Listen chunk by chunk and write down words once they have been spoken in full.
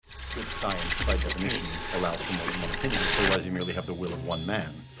science, by definition, allows for more than one opinion. Otherwise, you merely have the will of one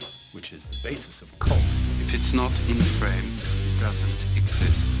man, which is the basis of cult. If it's not in the frame, it doesn't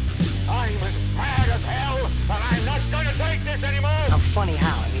exist. I'm as mad as hell, and I'm not gonna take this anymore! I'm funny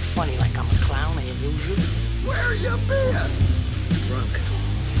how? I mean, funny like I'm a clown, I amuse you. Where you been? Drunk.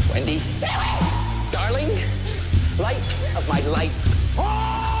 Wendy. Darling. Light of my life.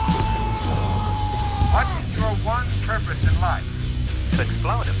 What's your one purpose in life? To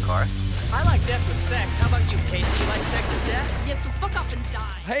explode, of course. I like death with sex. How about you, Casey? You like sex with death? Yeah, so fuck up and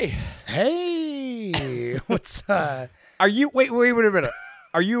die. Hey, what's Are you wait a minute?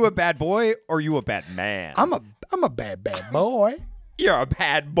 Are you a bad boy or are you a bad man? I'm a bad boy. You're a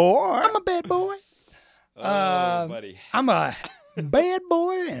bad boy. I'm a bad boy. Buddy. I'm a bad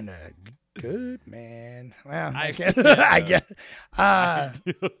boy and a good man. Well, I get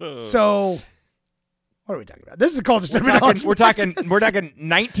So, what are we talking about? This is the cultist. We're talking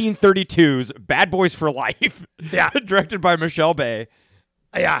 1932's Bad Boys for Life. Yeah. Directed by Michelle Bay.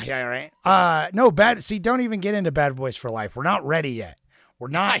 Yeah, right. No, See, don't even get into Bad Boys for Life. We're not ready yet. We're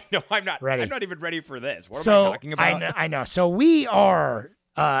not. I know. I'm not ready. I'm not even ready for this. What am I talking about? I know. So we are.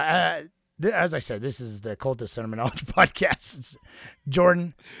 As I said, this is the Cultist Cinema Knowledge Podcast. It's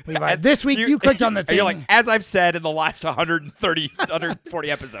Jordan, Levi. This week you clicked on the thing. You're like, as I've said in the last 140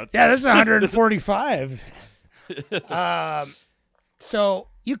 episodes. Yeah, this is 145. So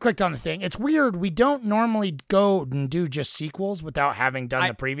you clicked on the thing. It's weird. We don't normally go and do just sequels without having done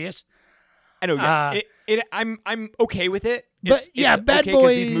the previous. I know. Yeah. I'm okay with it. But it's Bad okay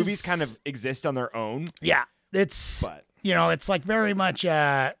Boys. These movies kind of exist on their own. Yeah, it's it's like very much.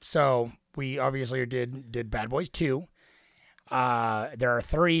 So we obviously did Bad Boys 2. There are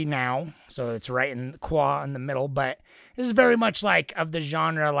 3 now, so it's right in the middle. But this is very much like of the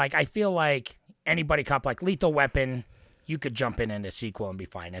genre. Like I feel like anybody cop like Lethal Weapon, you could jump in a sequel and be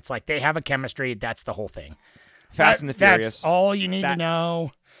fine. It's like they have a chemistry. That's the whole thing. Fast and the Furious. That's all you need to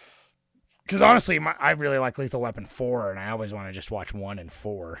know. Because honestly, I really like Lethal Weapon 4, and I always want to just watch 1 and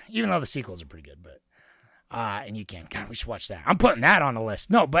 4, even though the sequels are pretty good. But and you can. God, we should watch that. I'm putting that on the list.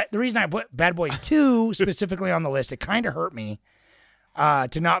 No, but the reason I put Bad Boys 2 specifically on the list, it kind of hurt me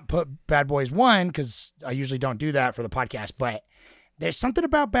to not put Bad Boys 1, because I usually don't do that for the podcast. But there's something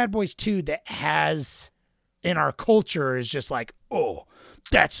about Bad Boys 2 that has, in our culture, is just like, oh,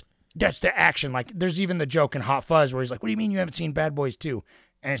 that's the action. Like, there's even the joke in Hot Fuzz where he's like, what do you mean you haven't seen Bad Boys 2?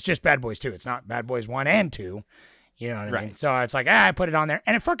 And it's just Bad Boys 2. It's not Bad Boys 1 and 2. You know what I mean? So it's like, I put it on there,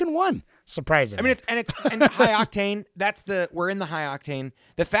 and it fucking won. Surprising. I mean, it's high octane. We're in the high octane.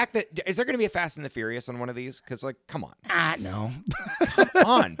 The fact that is there going to be a Fast and the Furious on one of these? Because come on. No. Come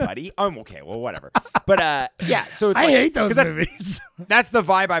on, buddy. Okay. Well, whatever. But yeah. So it's I hate those movies. That's the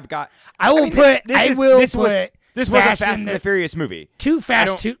vibe I've got. This was a Fast and the Furious movie.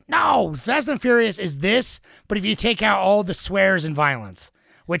 No, Fast and Furious is this, but if you take out all the swears and violence,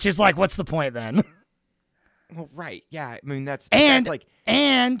 which is like, what's the point then? Well, right. Yeah. I mean, that's like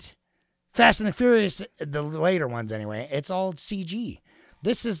Fast and the Furious, the later ones anyway, it's all CG.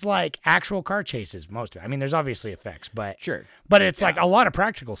 This is like actual car chases, most of it. I mean, there's obviously effects, but sure. But it's like a lot of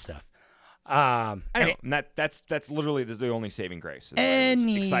practical stuff. I know, and that's literally the only saving grace. I'm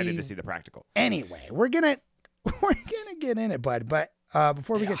excited to see the practical. Anyway, we're gonna get in it, bud. But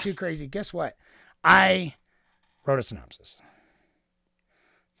before we get too crazy, guess what? I wrote a synopsis.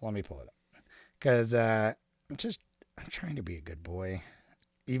 So let me pull it up, because I'm trying to be a good boy,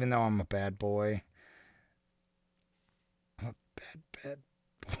 even though I'm a bad boy. I'm a bad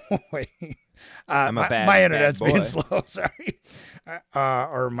boy. My internet's being slow. Sorry,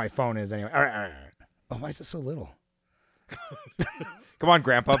 or my phone is anyway. All right. Oh, why is it so little? Come on,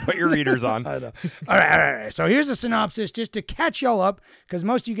 Grandpa, put your readers on. I know. All right. So here's a synopsis just to catch y'all up, because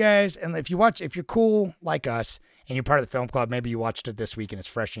most of you guys, and if you're cool like us and you're part of the film club, maybe you watched it this week and it's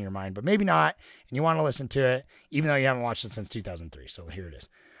fresh in your mind, but maybe not, and you want to listen to it, even though you haven't watched it since 2003. So here it is.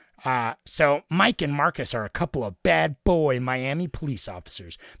 So Mike and Marcus are a couple of bad boy Miami police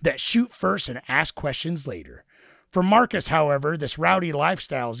officers that shoot first and ask questions later. For Marcus, however, this rowdy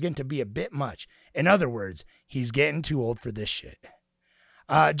lifestyle is getting to be a bit much. In other words, he's getting too old for this shit.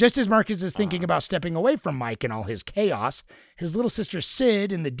 Just as Marcus is thinking about stepping away from Mike and all his chaos, his little sister Sid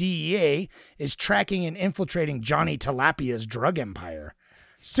in the DEA is tracking and infiltrating Johnny Tilapia's drug empire.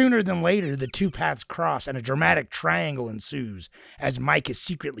 Sooner than later, the two paths cross and a dramatic triangle ensues as Mike is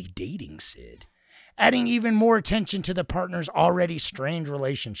secretly dating Sid, adding even more attention to the partners' already strained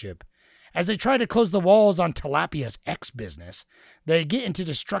relationship. As they try to close the walls on Tilapia's ex-business, they get into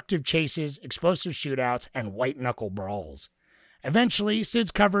destructive chases, explosive shootouts, and white-knuckle brawls. Eventually, Sid's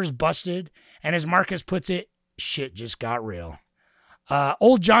cover is busted, and as Marcus puts it, shit just got real.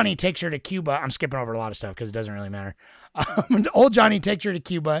 Old Johnny takes her to Cuba. I'm skipping over a lot of stuff because it doesn't really matter. Old Johnny takes her to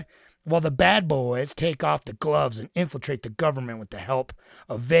Cuba while the bad boys take off the gloves and infiltrate the government with the help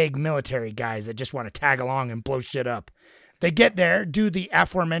of vague military guys that just want to tag along and blow shit up. They get there, do the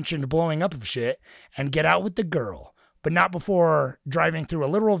aforementioned blowing up of shit, and get out with the girl, but not before driving through a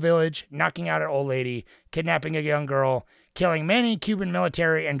literal village, knocking out an old lady, kidnapping a young girl, killing many Cuban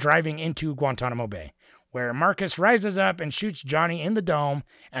military, and driving into Guantanamo Bay, where Marcus rises up and shoots Johnny in the dome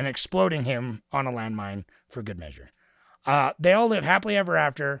and exploding him on a landmine for good measure. They all live happily ever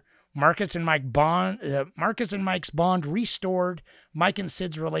after. Marcus and Mike's bond restored. Mike and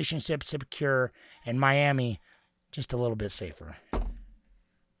Sid's relationship secure, and Miami just a little bit safer.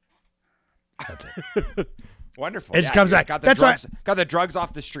 That's it. Wonderful. It just comes back. Got the That's drugs. Got the drugs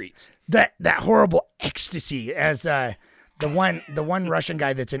off the streets. That horrible ecstasy as the one Russian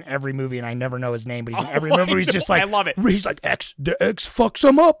guy that's in every movie, and I never know his name, but he's in every movie. He's just like, I love it. He's like the X fucks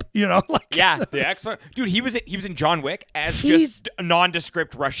him up, like Yeah, the X. Dude, he was in John Wick as just a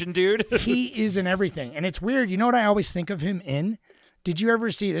nondescript Russian dude. He is in everything, and it's weird. You know what I always think of him in? Did you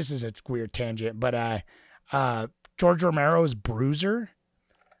ever see? This is a weird tangent, but George Romero's Bruiser.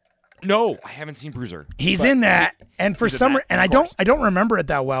 No, I haven't seen Bruiser. He's in that, and for some that, and of I don't remember it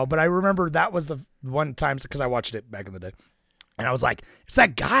that well, but I remember that was the one time because I watched it back in the day, and I was like, it's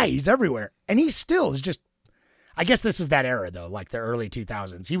that guy. He's everywhere, and he still is just. I guess this was that era though, like the early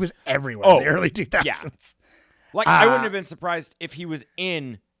 2000s. He was everywhere in the early 2000s. Yeah. Like I wouldn't have been surprised if he was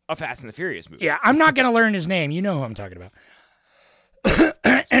in a Fast and the Furious movie. Yeah, I'm not gonna learn his name. You know who I'm talking about.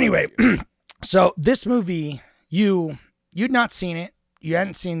 Anyway, so this movie, you'd not seen it. You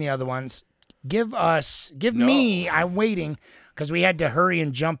hadn't seen the other ones. Give me, I'm waiting because we had to hurry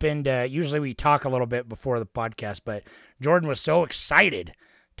and jump into, usually we talk a little bit before the podcast, but Jordan was so excited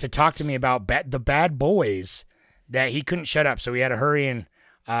to talk to me about the Bad Boys that he couldn't shut up. So we had to hurry and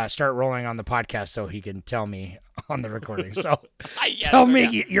start rolling on the podcast so he can tell me on the recording. So tell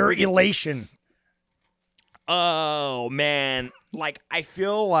me your elation. Oh, man. Like, I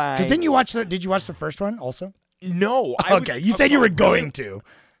feel like... Because did you watch the first one also? No. You said you were going to.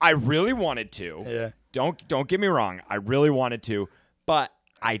 I really wanted to. Yeah. Don't get me wrong. I really wanted to, but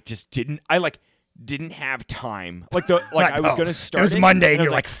I just didn't. I didn't have time. I was going to start. It was Monday, and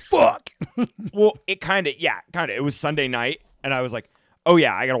you're like, fuck. Well, it kind of. It was Sunday night, and I was like, oh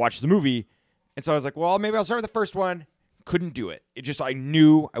yeah, I got to watch the movie. And so I was like, well, maybe I'll start with the first one. Couldn't do it. It just, I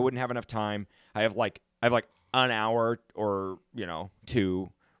knew I wouldn't have enough time. I have an hour or,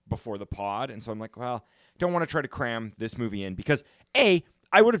 two before the pod. And so I'm like, well, don't want to try to cram this movie in because I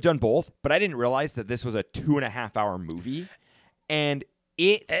would have done both, but I didn't realize that this was a 2.5 hour movie, and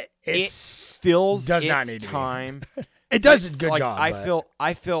it fills does its not need time. It does a good job.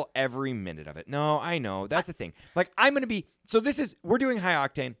 I feel every minute of it. No, I know that's the thing. I'm gonna be we're doing High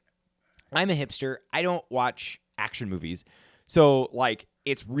Octane. I'm a hipster. I don't watch action movies, so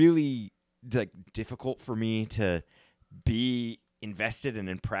it's really difficult for me to be invested and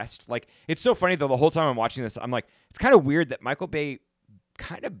impressed. It's so funny though. The whole time I'm watching this, I'm like, it's kind of weird that Michael Bay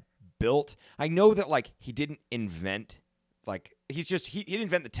kind of built. I know that he didn't invent he didn't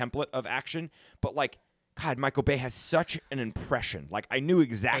invent the template of action, but God, Michael Bay has such an impression. I knew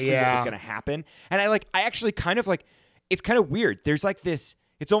exactly what was going to happen, and I actually kind of it's kind of weird. There's this.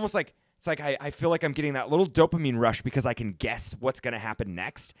 It's almost I feel like I'm getting that little dopamine rush because I can guess what's going to happen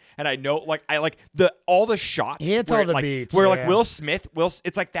next. And I know, all the shots. He hits all the beats. Where, Will Smith,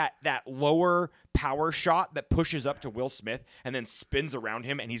 it's that lower power shot that pushes up to Will Smith and then spins around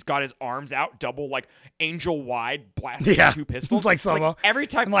him and he's got his arms out, double, angel wide, blasting two pistols. It's like slow-mo. Every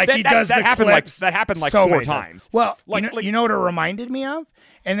time. He does that the happened clips that happened so 4 times. Well, you know what it reminded me of?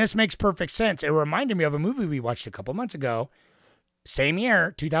 And this makes perfect sense. It reminded me of a movie we watched a couple months ago. Same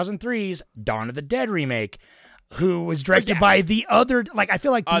year, 2003's Dawn of the Dead remake, who was directed by the other, I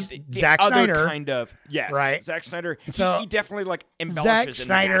feel like Zack Snyder. Kind of, yes. Right? Zack Snyder, so he definitely, embellishes Zack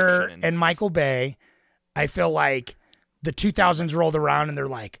Snyder and Michael Bay, I feel like the 2000s rolled around and they're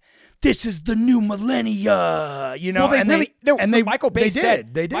like, this is the new millennia, Well, Michael Bay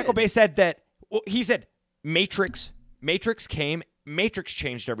said that, he said, Matrix came, Matrix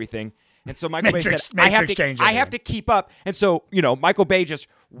changed everything. And so Michael Bay said, I have to keep up. And so, Michael Bay just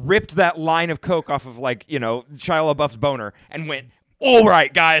ripped that line of coke off of Shia LaBeouf's boner and went, all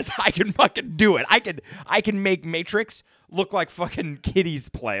right, guys, I can fucking do it. I can make Matrix look like fucking kiddies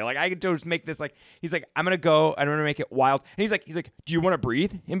play. I can just make this he's like, I'm going to go and I'm going to make it wild. And he's like, do you want to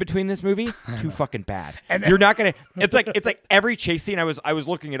breathe in between this movie? Too fucking bad. And you're not going to, it's like every chase scene. I was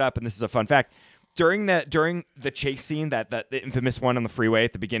looking it up and this is a fun fact. During the chase scene, the infamous one on the freeway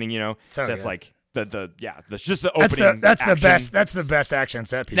at the beginning, that's just the opening. That's action. the best. That's the best action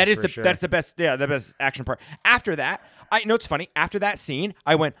set piece. That is for the sure. that's the best. Yeah, the best action part. After that, I know it's funny. After that scene,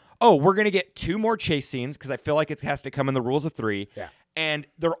 I went, "Oh, we're gonna get 2 more chase scenes because I feel like it has to come in the rules of 3." Yeah. And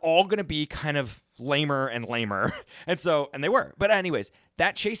they're all gonna be kind of lamer and lamer, and they were. But anyways,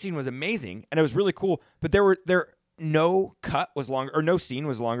 that chase scene was amazing and it was really cool. But no cut was longer, or no scene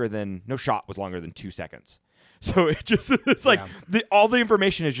was longer than, no shot was longer than 2 seconds. So it's like all the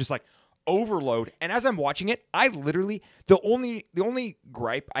information is just like overload. And as I'm watching it, I literally, the only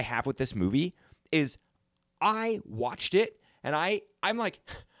gripe I have with this movie is I watched it and I'm like,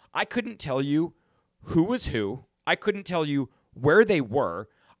 I couldn't tell you who was who. I couldn't tell you where they were.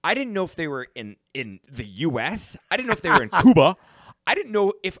 I didn't know if they were in the U.S. I didn't know if they were in Cuba. I didn't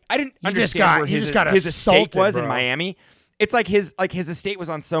know if I didn't understand where his estate was in Miami. It's like his estate was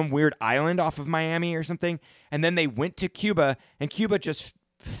on some weird island off of Miami or something, and then they went to Cuba, and Cuba just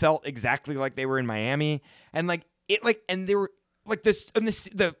felt exactly like they were in Miami, and and they were like this, and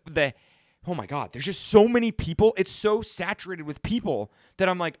the oh my God, there's just so many people. It's so saturated with people that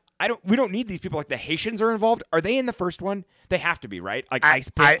I'm like, we don't need these people. Like the Haitians are involved. Are they in the first one? They have to be, right? Like Ice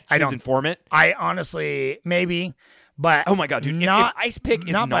Pick, his informant. I honestly, maybe. But oh my God, dude! If Ice Pick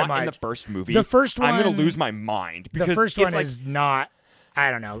is not in the first movie, the first one, I'm gonna lose my mind. Because the first one is not.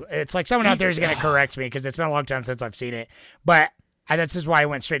 I don't know. It's like someone out there is gonna correct me because it's been a long time since I've seen it. But that's just why I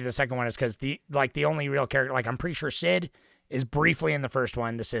went straight to the second one, is because the only real character, like I'm pretty sure Sid is briefly in the first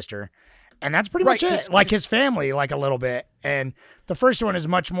one, the sister, and that's pretty much it. Like his family, like a little bit, and the first one is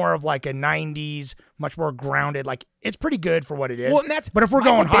much more of like a '90s, much more grounded. Like it's pretty good for what it is. Well, and but if we're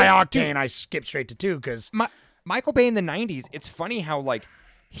going high octane, I skip straight to 2 because. Michael Bay in the 90s, it's funny how like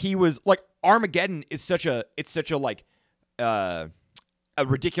he was like Armageddon is such a like a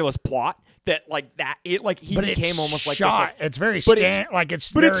ridiculous plot that like that it like he became almost like this, like, it's very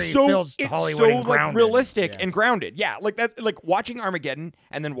feels Hollywood and grounded. Like realistic and grounded. Yeah, like that's like watching Armageddon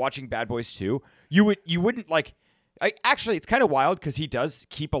and then watching Bad Boys 2. You wouldn't like actually it's kind of wild because he does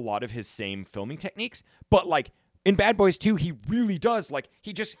keep a lot of his same filming techniques, but like in Bad Boys 2 he really does like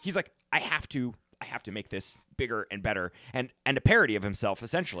he's like I have to make this bigger and better and a parody of himself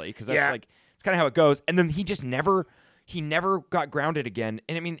essentially because that's like it's kind of how it goes. And then he never got grounded again.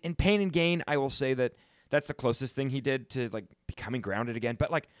 And I mean, in Pain and Gain, I will say that's the closest thing he did to like becoming grounded again.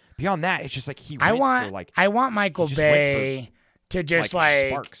 But like beyond that, it's just like I want Michael Bay to just like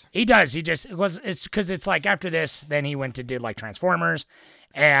sparks. He does. He just it's because it's like after this, then he went to did like Transformers,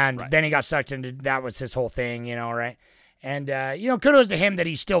 and then he got sucked into that was his whole thing, right? And, kudos to him that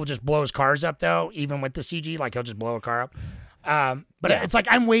he still just blows cars up, though, even with the CG. Like, he'll just blow a car up. But it's like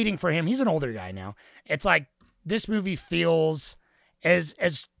I'm waiting for him. He's an older guy now. It's like this movie feels as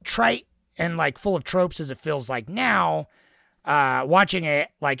trite and, like, full of tropes as it feels like now. Watching it,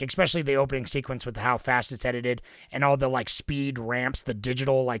 like, especially the opening sequence with how fast it's edited and all the, like, speed ramps, the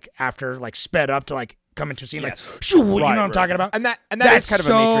digital, like, after, like, sped up to, like, come into a scene, like, shoo, you know what I'm talking about? And that's is kind of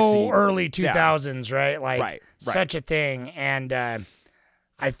so a Matrix-y. early 2000s, right? Like, such a thing. And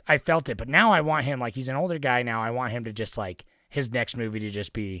I felt it. But now I want him, like, he's an older guy now. I want him to just, like, his next movie to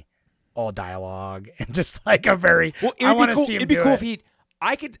just be all dialogue and just, like, a very, I want to see him It'd be cool if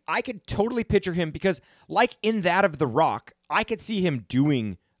I could totally picture him because, like, in that of The Rock, I could see him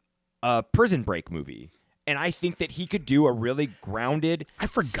doing a Prison Break movie. And I think that he could do a really grounded, I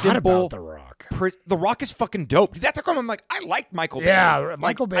forgot about The Rock. The Rock is fucking dope. That's how come I'm like, I like Michael Bay. Yeah,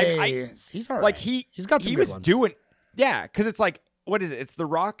 Michael Bay, he's all right. Like, he's got some good good ones. Because it's like, what is it? It's The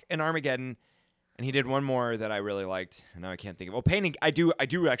Rock and Armageddon, and he did one more that I really liked, and now I can't think of. Well, Pain and I do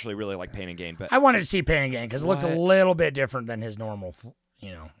actually really like Pain and Gain, but I wanted to see Pain and Gain because it looked a little bit different than his normal,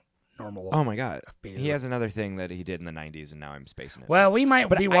 normal. Oh my God, he has another thing that he did in the '90s, and now I'm spacing it. Well, we might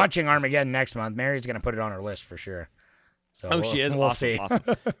be watching Armageddon next month. Mary's gonna put it on her list for sure. So she is. We'll awesome, see. Awesome.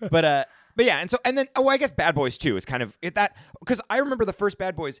 But yeah, and then I guess Bad Boys 2 is kind of that because I remember the first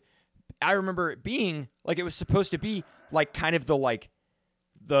Bad Boys. I remember it being like it was supposed to be like kind of the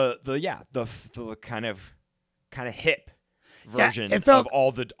kind of hip version of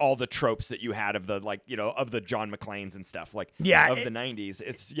all the tropes that you had of the of the John McClanes and stuff of the 90s.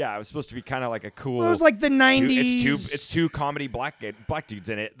 It was supposed to be kind of like a cool. It was like the 90s. It's two comedy black dudes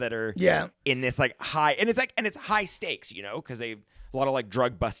in it that are in this like high and it's high stakes because they a lot of like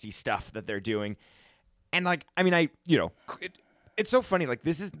drug busty stuff that they're doing, and like I mean it's so funny like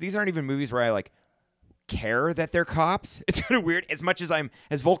these aren't even movies where I like care that they're cops. It's kind of weird. As much as I'm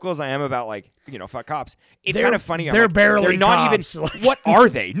as vocal as I am about like fuck cops, it's kind of funny. They're barely they're not cops. Even. What are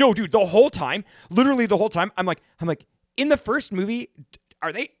they? No, dude. The whole time, literally the whole time, I'm like in the first movie.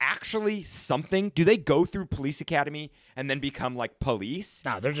 are they actually something? Do they go through police academy and then become like police?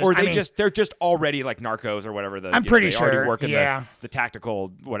 No, they're just. Or they're just already like narcos or whatever. I'm pretty they sure. already work in yeah. the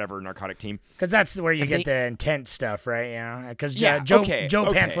tactical whatever narcotic team. Because that's where you get the intense stuff, right? Because Joe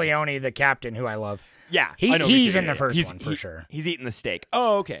Pantaleone, the captain, who I love. Yeah, he's in the first one for sure. He's eating the steak.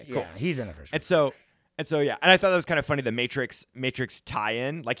 Oh, okay, cool. Yeah, he's in the first one. And so yeah, and I thought that was kind of funny. The Matrix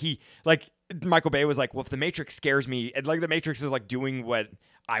tie-in, Michael Bay was like, well, if the Matrix scares me, and like the Matrix is like doing what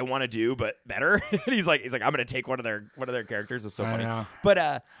I want to do, but better. And he's like, I'm gonna take one of their characters. It's so funny.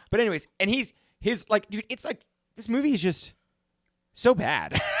 But anyways, and his like, dude, it's like this movie is just so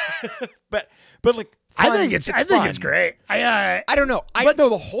bad. but like, fun. I think it's great. I don't know. I know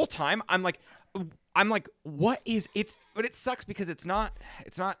the whole time I'm like, what is it's? But it sucks because it's not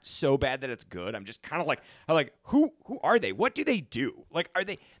so bad that it's good. I'm just kind of like, who are they? What do they do? Like,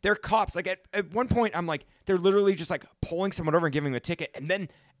 they're cops? Like at one point, I'm like, they're literally just like pulling someone over and giving them a ticket, and then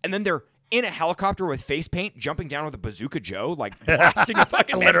they're in a helicopter with face paint, jumping down with a Bazooka Joe, like blasting a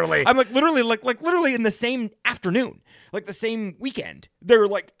fucking literally. I'm like literally in the same afternoon, like the same weekend. They're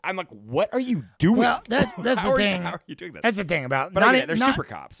like, I'm like, what are you doing? Well, that's the thing. How are you doing this? That's the thing about. But they're super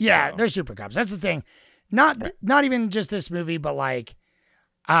cops. Yeah, so. they're super cops. That's the thing. Not even just this movie, but like,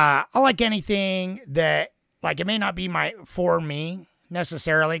 I like anything that like it may not be for me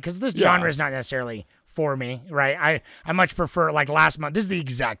necessarily because this genre is not necessarily for me, right? I much prefer like last month. This is the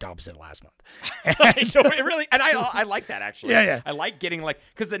exact opposite of last month. I like that actually. Yeah. I like getting like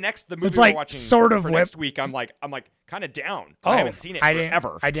because the movie it's like we're watching sort of for next week. I'm like kind of down. I haven't seen it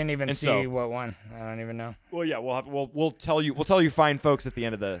forever. I didn't even see what one. I don't even know. Well, yeah, we'll tell you fine folks at the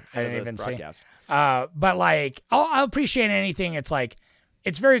end of the broadcast. But like I'll appreciate anything. It's like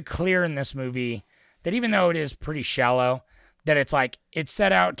it's very clear in this movie that even though it is pretty shallow, that it's like it's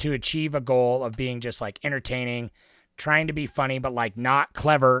set out to achieve a goal of being just like entertaining, trying to be funny, but like not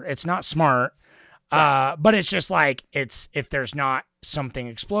clever. It's not smart. But it's just like if there's not something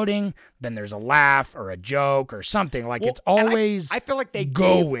exploding, then there's a laugh or a joke or something. Like it's always I feel like they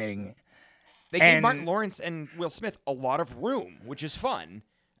going. They gave Martin Lawrence and Will Smith a lot of room, which is fun.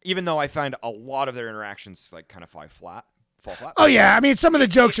 Even though I find a lot of their interactions like kind of fall flat. Oh yeah, I mean some of the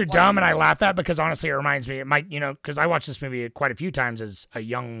jokes are dumb and I laugh at because honestly it reminds me because I watched this movie quite a few times as a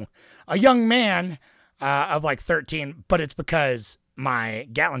young man of like 13, but it's because my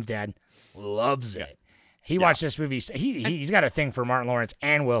Gatlin's dad loves it. He watched this movie. He's got a thing for Martin Lawrence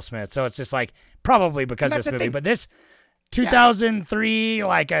and Will Smith, so it's just like probably because of this movie. But this 2003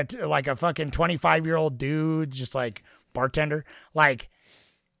 like a fucking 25-year-old dude just like bartender like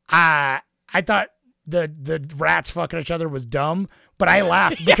I thought the rats fucking each other was dumb, but I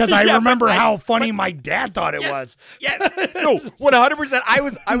laughed because I remember how funny my dad thought it was. Yeah, no, 100%.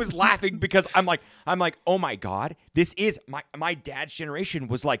 I was laughing because I'm like, oh my god, this is my dad's generation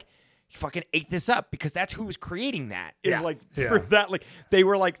was like, fucking ate this up because that's who was creating that. That like they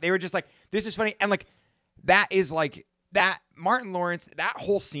were just like, this is funny, and like that is like that Martin Lawrence, that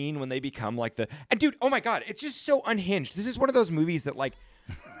whole scene when they become like and dude, oh my god, it's just so unhinged. This is one of those movies that like.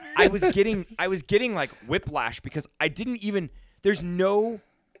 I was getting like whiplash because there's no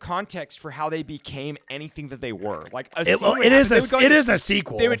context for how they became anything that they were. Like it is a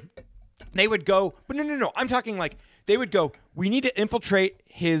sequel. They would go, but no. I'm talking like they would go, we need to infiltrate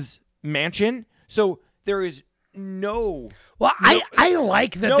his mansion. So there is no. Well, I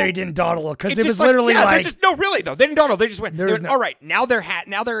like that they didn't dawdle because it was literally like no, really though. They didn't dawdle. They just went, all right, now they're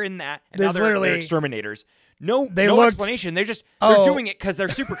in that. And now they're exterminators. No explanation. They're doing it because they're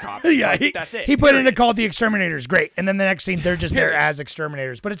super cops. Yeah, that's it. He put in a call the exterminators. Great, and then the next scene they're just there as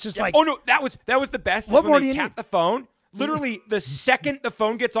exterminators. But it's just like, oh no, that was the best. What more do they you tap need? the phone? Literally, the second the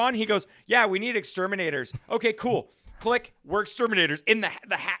phone gets on, he goes, "Yeah, we need exterminators." Okay, cool. Click. We're exterminators. In the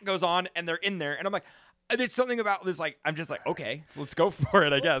hat goes on, and they're in there. And I'm like, there's something about this. Like, I'm just like, okay, let's go for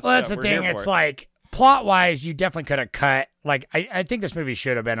it. I guess. Well, that's the thing. It's like plot wise, you definitely could have cut. Like, I think this movie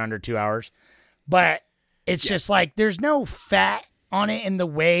should have been under 2 hours, but. It's just like there's no fat on it in the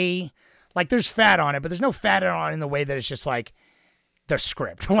way, like there's fat on it, but there's no fat on it in the way that it's just like the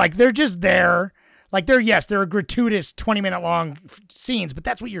script. Like they're just there. Like they're a gratuitous 20-minute long scenes, but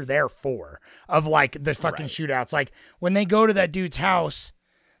that's what you're there for. Of like the fucking shootouts. Like when they go to that dude's house,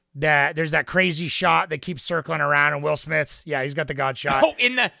 that there's that crazy shot that keeps circling around, and Will Smith's he's got the God shot. Oh,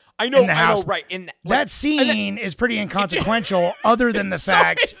 I know, right. That scene is pretty inconsequential, other than the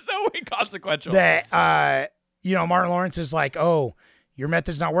fact it's so inconsequential that Martin Lawrence is like, oh, your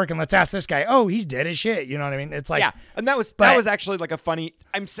method's not working. Let's ask this guy. Oh, he's dead as shit. You know what I mean? It's like and that was actually like a funny.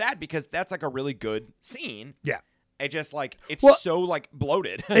 I'm sad because that's like a really good scene. Yeah, It just like it's Well, so like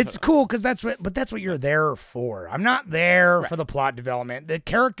bloated. It's cool because that's what you're there for. I'm not there for the plot development. The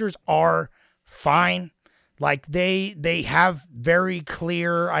characters are fine. Like they have very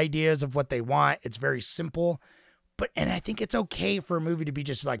clear ideas of what they want. It's very simple. And I think it's okay for a movie to be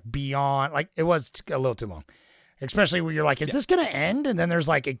just like beyond, like it was a little too long. Especially where you're like, is this going to end? And then there's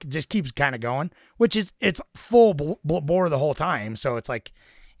like, it just keeps kind of going, which is, it's full bore the whole time. So it's like,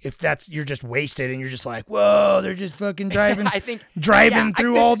 if that's, you're just wasted and you're just like, whoa, they're just fucking driving,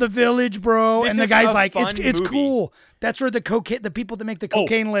 through all the village, bro. And the guy's like, it's cool. That's where the people that make the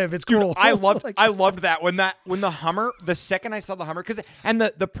cocaine live. It's cool. I loved that when the Hummer, the second I saw the Hummer, and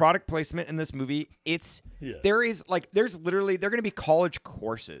the product placement in this movie, there's literally, they're going to be college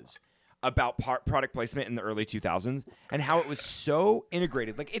courses about product placement in the early 2000s and how it was so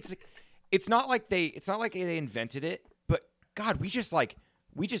integrated. Like it's not like they invented it, but God, we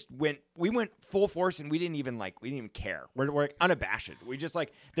went full force and we didn't even care. We're like unabashed. We just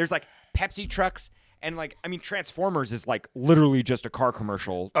like, there's like Pepsi trucks and like, I mean, Transformers is like literally just a car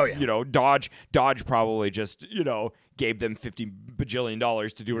commercial. Oh yeah. You know, Dodge probably just, you know, gave them $50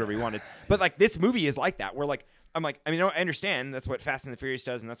 bajillion to do whatever he wanted. But like this movie is like that. We're like, I'm like, I mean, I understand that's what Fast and the Furious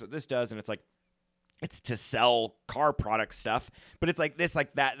does, and that's what this does, and it's like, it's to sell car product stuff, but it's like this,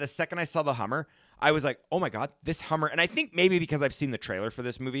 like that. The second I saw the Hummer, I was like, oh my God, this Hummer, and I think maybe because I've seen the trailer for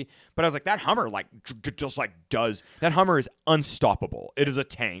this movie, but I was like, that Hummer, like, just like that Hummer is unstoppable. It is a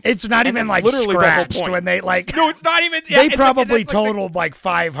tank. It's not even like scratched when they like. No, it's not even. Yeah, they probably totaled like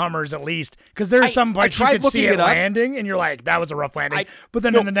 5 Hummers at least, because there's some parts you could see it landing, and you're like, that was a rough landing. But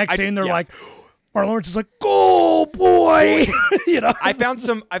then in the next scene, they're like. Martin Lawrence is like, "Oh boy," you know. I found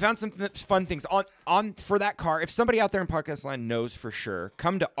some fun things on for that car. If somebody out there in podcast land knows for sure,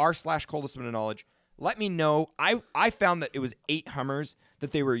 come to r/coldest minute knowledge. Let me know. I found that it was 8 Hummers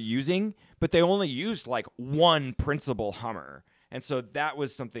that they were using, but they only used like one principal Hummer, and so that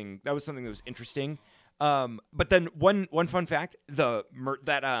was something that was interesting. But then one fun fact: the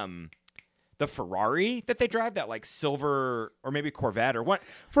Ferrari that they drive, that like silver or maybe Corvette or what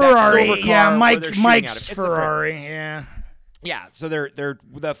Ferrari, yeah, Mike's Ferrari, yeah. So they're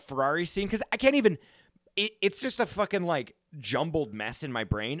the Ferrari scene, because I can't even. It's just a fucking like jumbled mess in my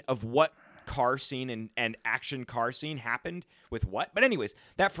brain of what car scene and action car scene happened with what. But anyways,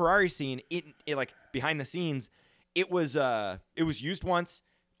 that Ferrari scene, it like behind the scenes, it was used once.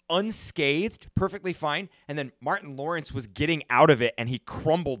 Unscathed, perfectly fine, and then Martin Lawrence was getting out of it, and he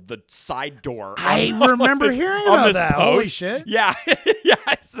crumbled the side door. I remember hearing about that. Post. Holy shit! Yeah, yeah.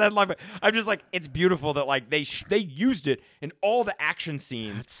 I'm just like, it's beautiful that like they used it in all the action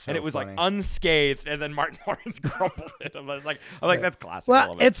scenes, so and it was funny. like unscathed, and then Martin Lawrence crumbled it. I'm like, that's classic.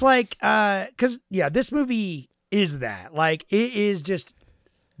 Well, it's like, because this movie is that, like, it is just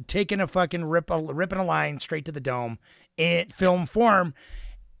taking a fucking ripping a line straight to the dome in film form.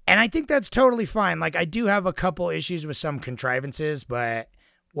 And I think that's totally fine. Like, I do have a couple issues with some contrivances, but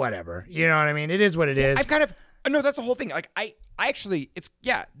whatever. You know what I mean? It is what it is. I've kind of, no, that's the whole thing. Like, I actually, it's,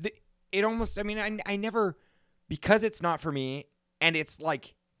 yeah, it almost, I mean, I never, because it's not for me, and it's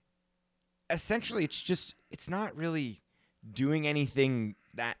like, essentially, it's not really doing anything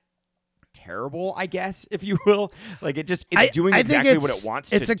that terrible, I guess, if you will. Like, it's doing exactly what it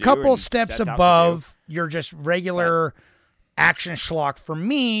wants to do. It's a couple steps above your just regular action schlock for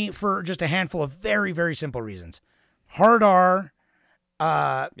me, for just a handful of very, very simple reasons. Hard R,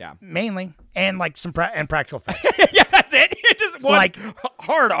 mainly, and like some practical effects. Yeah, that's it. It just like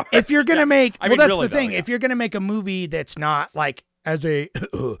hard R. If you're gonna make, I mean, that's really the thing. Though, yeah. If you're gonna make a movie that's not like, as a,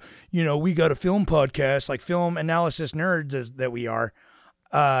 we got a film podcast, like film analysis nerds that we are.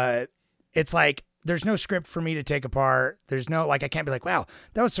 It's like, there's no script for me to take apart. There's no, like, I can't be like, wow,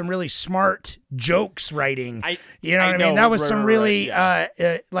 that was some really smart jokes writing. You know what I mean? That was some really,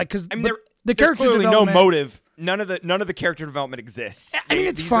 like, because I mean, the there's character clearly development, no motive. None of the character development exists. I mean,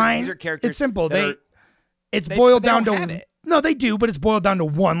 it's fine. These are characters. It's simple. They boiled down don't to, have it. no, they do, but it's boiled down to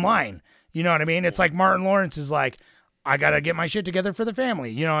one line. You know what I mean? It's like Martin Lawrence is like, I got to get my shit together for the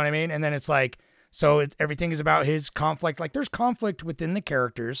family. You know what I mean? And then it's like, so everything is about his conflict. Like, there's conflict within the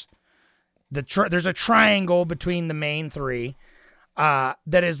characters. There's a triangle between the main three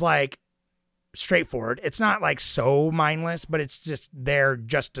that is like straightforward. It's not like so mindless, but it's just there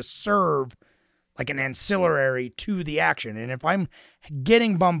just to serve like an ancillary to the action. And if I'm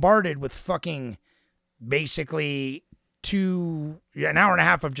getting bombarded with fucking basically an hour and a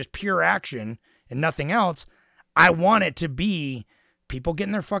half of just pure action and nothing else, I want it to be people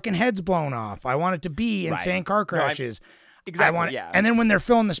getting their fucking heads blown off. I want it to be insane car crashes. Exactly. And then when they're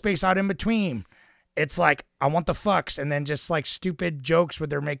filling the space out in between, it's like, I want the fucks, and then just like stupid jokes where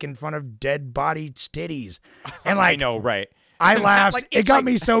they're making fun of dead body titties. And like, I know, right? I laughed. Like, it got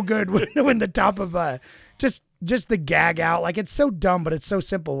me so good when the top of just the gag out. Like, it's so dumb, but it's so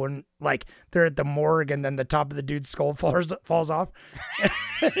simple when like they're at the morgue and then the top of the dude's skull falls off.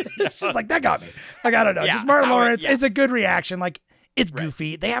 It's just like, that got me. Like, I don't know. Yeah, just Martin Lawrence. yeah. It's a good reaction. Like, it's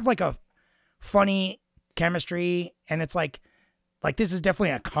goofy. They have like a funny chemistry, and it's like this is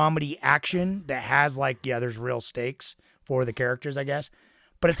definitely a comedy action that has like, yeah, there's real stakes for the characters, I guess.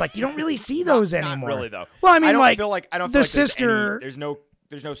 But it's like, you don't really see those anymore. Not really though. Well, I mean, I don't like, feel like the sister. there's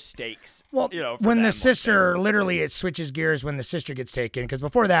no stakes. Well, you know, for when them, the like, sister, literally, it switches gears when the sister gets taken. Because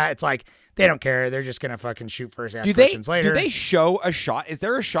before that, it's like, they don't care. They're just gonna fucking shoot first, ask questions later. Do they show a shot? Is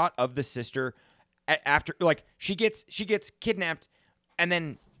there a shot of the sister after, like, she gets kidnapped, and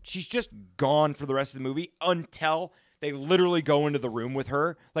then she's just gone for the rest of the movie until they literally go into the room with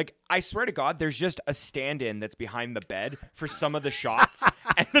her? Like, I swear to God, there's just a stand-in that's behind the bed for some of the shots,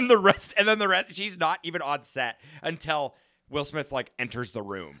 and then the rest, she's not even on set until Will Smith like enters the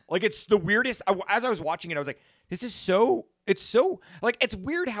room. Like, it's the weirdest. As I was watching it, I was like, this is so. It's so like, it's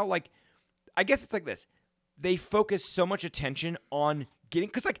weird how, like, I guess it's like this. They focus so much attention on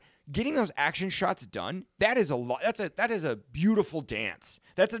getting those action shots done. That is a lot. That is a beautiful dance.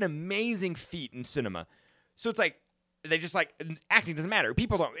 That's an amazing feat in cinema. So it's like, they just like, acting doesn't matter.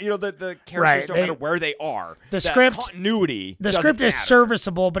 People don't, the characters don't matter where they are. The script continuity. The script is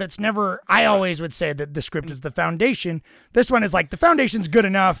serviceable, but it's never. I always would say that the script is the foundation. This one is like, the foundation's good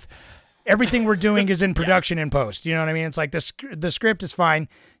enough. Everything we're doing is in production in post. You know what I mean? It's like the script is fine.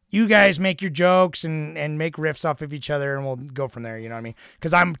 You guys make your jokes and make riffs off of each other, and we'll go from there. You know what I mean?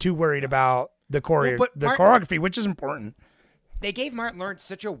 Because I'm too worried about the choreography, which is important. They gave Martin Lawrence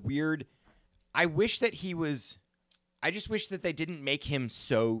such a weird. I just wish that they didn't make him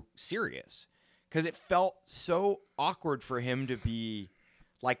so serious, because it felt so awkward for him to be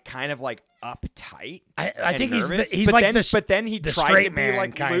like, kind of like uptight. I think nervous. he's like but then he the tried straight to be man,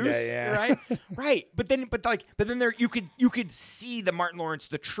 like kinda, loose, yeah. right? But then there you could see the Martin Lawrence,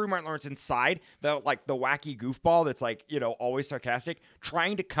 the true Martin Lawrence inside, the wacky goofball that's like, always sarcastic,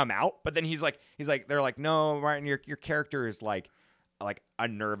 trying to come out. But then he's like they're like, no, Martin, your character is like a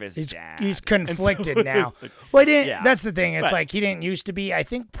nervous dad. He's conflicted so now. Like, well, he didn't. yeah. That's the thing. It's like, he didn't used to be. I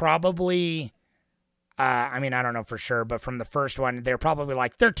think probably. I mean, I don't know for sure, but from the first one, they're probably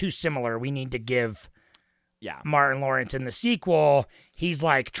like, they're too similar. We need to give. Yeah. Martin Lawrence in the sequel, he's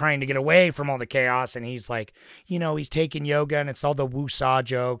like trying to get away from all the chaos, and he's like, he's taking yoga, and it's all the woo-saw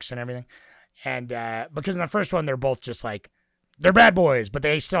jokes and everything. And because in the first one, they're both just like, they're bad boys, but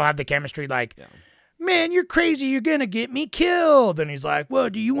they still have the chemistry. Like, man, you're crazy. You're gonna get me killed. And he's like, well,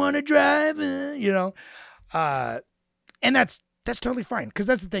 do you want to drive? And that's totally fine, because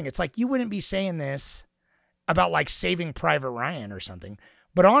that's the thing. It's like, you wouldn't be saying this about like Saving Private Ryan or something,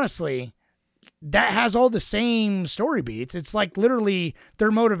 but honestly, that has all the same story beats. It's like, literally,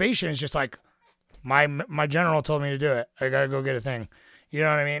 their motivation is just like, my general told me to do it. I gotta go get a thing. You know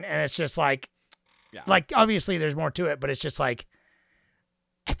what I mean? And it's just like, obviously there's more to it, but it's just like,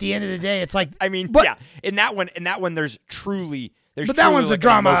 at the end of the day, it's like, I mean, in that one, there's truly but that one's like a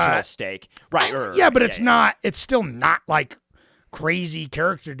drama, emotional stake, right? But it's not. It's still not like crazy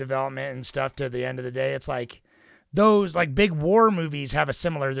character development and stuff. To the end of the day, it's like those like big war movies have a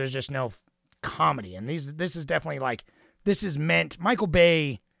similar. There's just no comedy, and this is definitely like, this is meant. Michael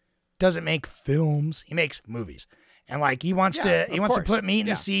Bay doesn't make films; he makes movies, and like, he wants to put meat in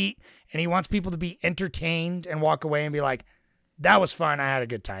the seat, and he wants people to be entertained and walk away and be like, that was fun. I had a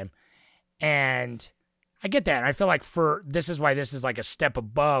good time. And I get that. And I feel like this is why this is like a step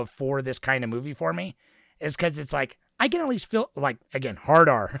above for this kind of movie for me, is because it's like, I can at least feel like, again, hard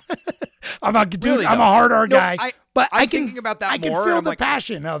R. I'm a hard R guy, but I can thinking about that I can more. feel I'm the like,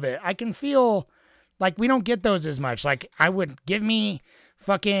 passion of it. I can feel like, we don't get those as much. Like, I would give me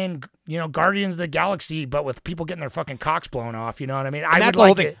fucking, Guardians of the Galaxy, but with people getting their fucking cocks blown off. You know what I mean? That's the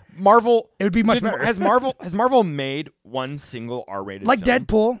whole thing. Marvel. It would be much better. Has Marvel made one single R-rated like film?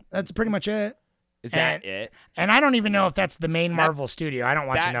 Deadpool? That's pretty much it. Is that it? And I don't even know if that's the main Marvel studio. I don't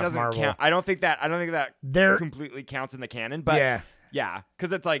watch enough doesn't Marvel. Count. I don't think that completely counts in the canon. But yeah,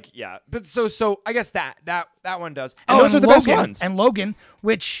 because it's like, But so I guess that one does. And those are the best ones. And Logan,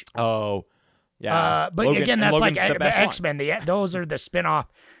 which but Logan, again, that's like the X-Men. Those are the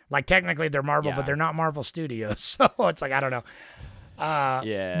spin-off. Like, technically they're Marvel, but they're not Marvel Studios. So it's like, I don't know. But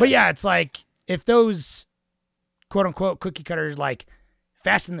it's like, if those quote unquote cookie cutters, like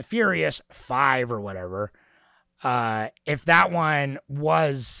Fast and the Furious 5 or whatever, if that one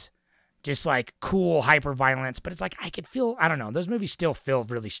was just like cool hyper violence, but it's like, I could feel, I don't know, those movies still feel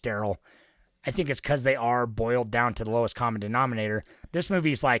really sterile. I think it's because they are boiled down to the lowest common denominator. This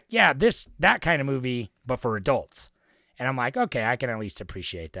movie's like, yeah, that kind of movie, but for adults. And I'm like, okay, I can at least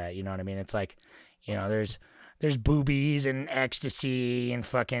appreciate that. You know what I mean? It's like, there's boobies and ecstasy and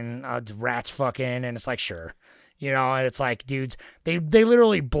fucking rats fucking, and it's like, sure. And it's like, dudes, they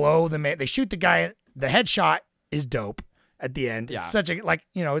literally blow the man. They shoot the guy. The headshot is dope at the end. Yeah. It's such a,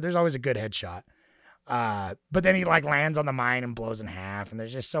 there's always a good headshot. But then he like lands on the mine and blows in half, and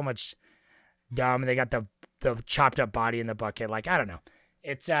there's just so much dumb. And they got the chopped up body in the bucket. Like, I don't know.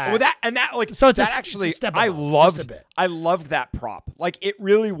 It's so it's actually it's a step I above, loved just a bit. I loved that prop. Like, it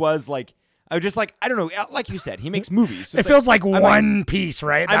really was like, I was just like, I don't know, like you said, he makes movies. So it feels like one piece,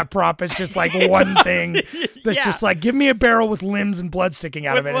 right? That prop is just like one thing that's just like, give me a barrel with limbs and blood sticking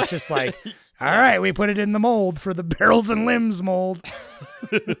out of it. It's just like, all right, we put it in the mold for the barrels and limbs mold.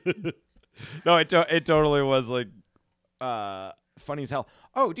 No, it totally was like funny as hell.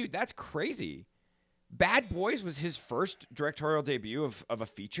 Oh, dude, that's crazy. Bad Boys was his first directorial debut of a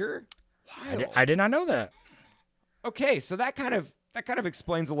feature. I did not know that. Okay, so that kind of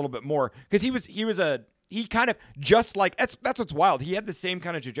explains a little bit more, because he kind of just like that's what's wild. He had the same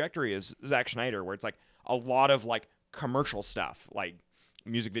kind of trajectory as Zack Snyder, where it's like a lot of like commercial stuff, like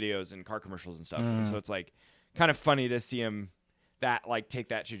music videos and car commercials and stuff. And so it's like kind of funny to see him take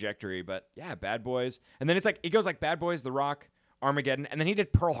that trajectory. But yeah, Bad Boys, and then it's like it goes like Bad Boys, The Rock, Armageddon, and then he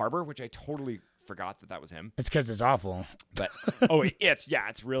did Pearl Harbor, which I totally forgot that was him. It's because it's awful. But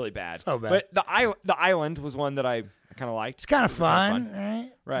it's really bad. So bad. But the Island was one that I kind of liked. It's kind of fun,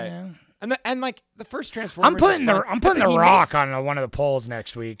 right? Right. Yeah. And like the first Transformers. I'm putting the Rock on one of the polls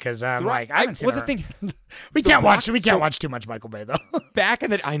next week, because I'm I haven't seen. What's the thing? We can't watch too much Michael Bay though. Back in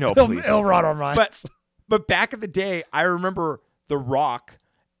the I know, It'll rot our minds. But back in the day, I remember The Rock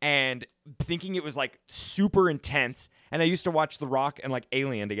and thinking it was like super intense. And I used to watch The Rock and like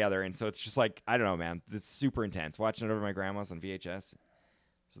Alien together, and so it's just like, I don't know, man, it's super intense. Watching it over my grandma's on VHS.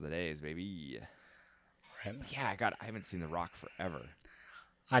 So the days, baby. Right. Yeah, I haven't seen The Rock forever.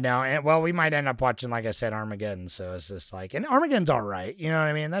 I know, and well, we might end up watching, like I said, Armageddon. So it's just like, and Armageddon's all right. You know what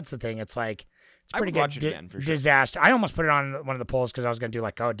I mean? That's the thing. It's like, it's pretty good. Watch it again, for sure. Disaster. I almost put it on one of the polls because I was going to do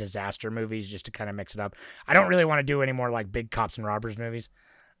like, disaster movies just to kind of mix it up. I don't really want to do any more like big cops and robbers movies,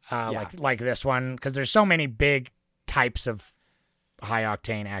 like this one, because there's so many big types of high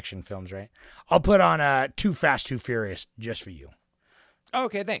octane action films, right? I'll put on Too Fast, Too Furious just for you. Oh,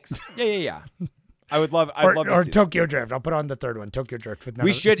 okay, thanks. Yeah. I would love to see Tokyo Drift. I'll put on the third one, Tokyo Drift.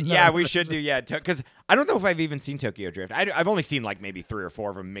 We should do, because I don't know if I've even seen Tokyo Drift. I've only seen like maybe 3 or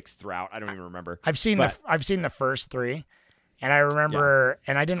 4 of them mixed throughout. I don't even remember. I've seen the first 3, and I remember,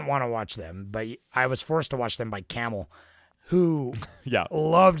 and I didn't want to watch them, but I was forced to watch them by Camel, who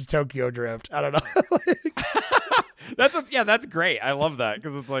loved Tokyo Drift. I don't know. That's great. I love that,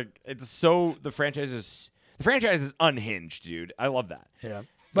 because it's like, it's so the franchise is unhinged, dude. I love that. Yeah.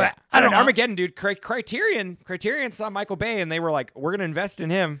 But I don't know. Armageddon, dude. Criterion saw Michael Bay, and they were like, "We're gonna invest in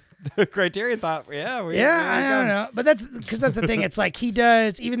him." Criterion thought, I don't know. But that's because that's the thing. It's like he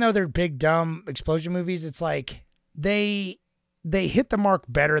does, even though they're big dumb explosion movies. It's like they hit the mark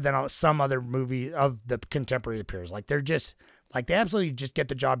better than some other movie of the contemporary peers. Like they're just like they absolutely just get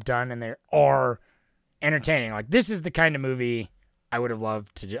the job done, and they are entertaining. Like this is the kind of movie I would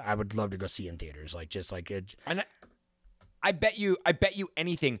love to go see in theaters. Like just like it. And I bet you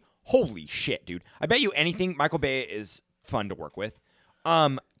anything. Holy shit, dude! I bet you anything. Michael Bay is fun to work with.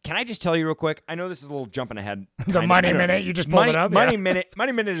 Can I just tell you real quick? I know this is a little jumping ahead. The Money Minute, you just pulled it up. Money Minute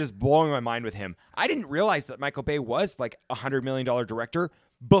is blowing my mind with him. I didn't realize that Michael Bay was like $100 million director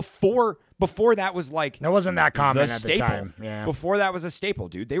before that was like that wasn't that common at the time. Yeah, before that was a staple,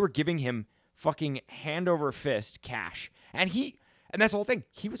 dude. They were giving him fucking hand over fist cash, and that's the whole thing.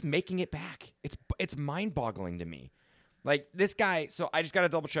 He was making it back. It's mind boggling to me. Like this guy, so I just got to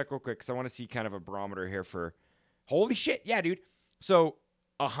double check real quick because I want to see kind of a barometer here for holy shit. Yeah, dude. So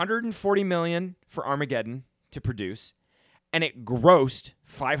 $140 million for Armageddon to produce, and it grossed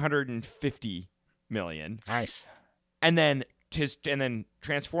 $550 million. Nice. And then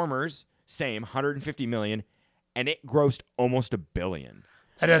Transformers, same $150 million, and it grossed almost $1 billion.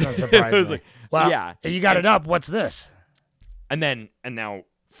 That doesn't surprise me. Like, well, yeah, you got it up. What's this? And now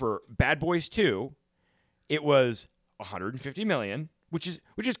for Bad Boys 2, it was $150 million, which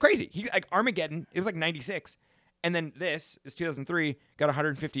is crazy. He like Armageddon, it was like 96, and then this is 2003, got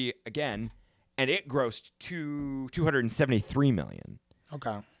 150 again, and it grossed to $273 million.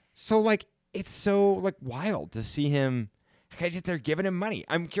 Okay. So like it's so like wild to see him. Guys, they're giving him money.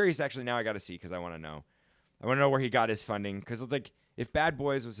 I'm curious actually. Now I got to see because I want to know. I want to know where he got his funding because it's like if Bad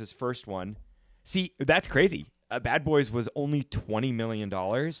Boys was his first one. See, that's crazy. Bad Boys was only $20 million,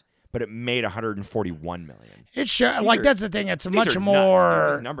 but it made 141 million. It should like that's the thing. It's These much are more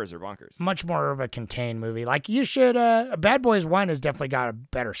nuts. These numbers are bonkers. much more of a contained movie. Like you should. Bad Boys 1 has definitely got a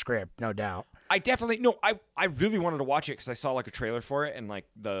better script, no doubt. I definitely no. I really wanted to watch it because I saw like a trailer for it and like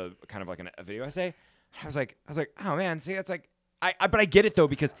the kind of like a video essay. I was like, oh man, see, it's like but I get it though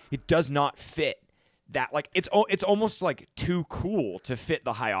because it does not fit that like it's almost like too cool to fit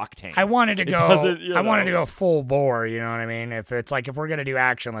the high octane. I wanted to go. I wanted to go full bore. You know what I mean? If it's like if we're gonna do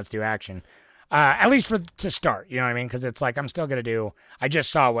action, let's do action. At least to start. You know what I mean? Because it's like I'm still gonna do. I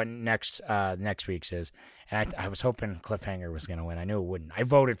just saw what next week's is. And I was hoping Cliffhanger was going to win. I knew it wouldn't. I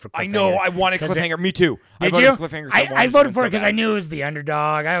voted for Cliffhanger. I know. I wanted Cliffhanger. Me too. Did I you? voted Cliffhanger. I voted for it because I knew it was the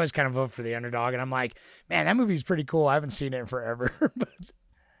underdog. I always kind of vote for the underdog. And I'm like, man, that movie's pretty cool. I haven't seen it in forever. But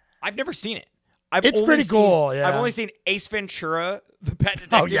I've never seen it. It's pretty cool. Yeah. I've only seen Ace Ventura, the pet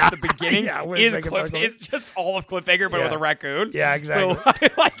detective at the beginning. Is just all of Cliffhanger, but with a raccoon. Yeah, exactly.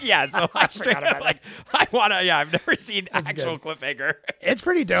 So I straight up like I want to. Yeah, I've never seen actual Cliffhanger. It's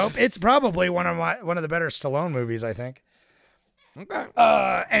pretty dope. It's probably one of the better Stallone movies, I think. Okay.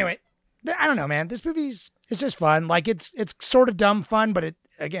 Anyway, I don't know, man. This movie's it's just fun. Like it's sort of dumb fun, but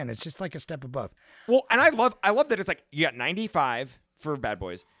it's just like a step above. Well, and I love that it's like you got 95 for Bad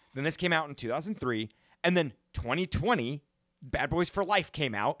Boys. Then this came out in 2003, and then 2020, Bad Boys for Life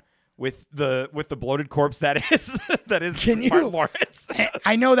came out with the bloated corpse that is Martin Lawrence.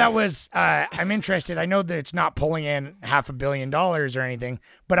 I know that was. I'm interested. I know that it's not pulling in $500 million or anything,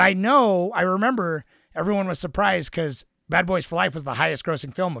 but I remember everyone was surprised because Bad Boys for Life was the highest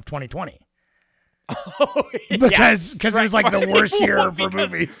grossing film of 2020. Because it was like the worst year for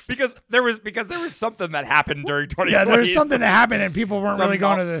movies. Because there was something that happened during 2020. Yeah, there was something that happened and people weren't really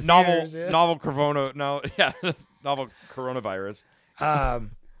going to the theaters, novel coronavirus.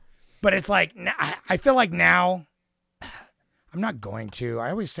 But it's like I feel like now I'm not going to.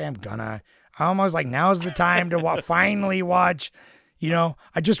 I always say I'm gonna. I'm always like now's the time to finally watch. You know,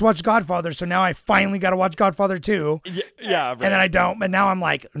 I just watched Godfather, so now I finally got to watch Godfather 2. Yeah, right. And then I don't. But now I'm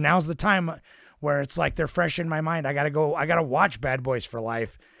like, now's the time where it's like they're fresh in my mind. I gotta watch Bad Boys for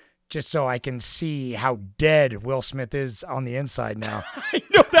Life just so I can see how dead Will Smith is on the inside now. I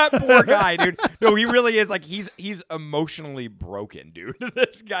know that poor guy, dude. No, he really is like he's emotionally broken, dude.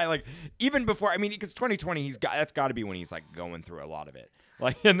 This guy, like even before, I mean, because 2020, that's got to be when he's like going through a lot of it.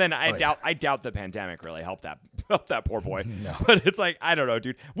 Like, and then I doubt the pandemic really helped that poor boy. No. But it's like I don't know,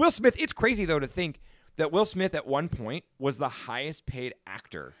 dude. Will Smith. It's crazy though to think that Will Smith at one point was the highest paid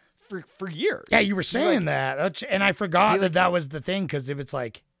actor for years. Yeah, you were saying that, and I forgot that was the thing because it was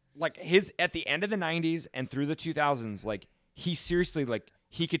like his at the end of the 90s and through the 2000s, like he seriously like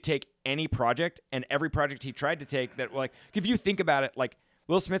he could take any project and every project he tried to take that like if you think about it, like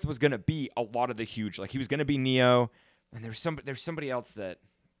Will Smith was gonna be a lot of the huge like he was gonna be Neo, and there's somebody else that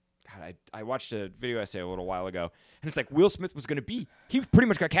God, I watched a video essay a little while ago, and it's like Will Smith was gonna be he pretty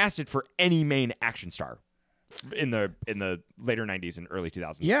much got casted for any main action star in the later 90s and early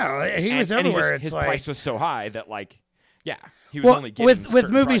 2000s. Yeah, he was everywhere. His like, price was so high that like, yeah, he was only getting with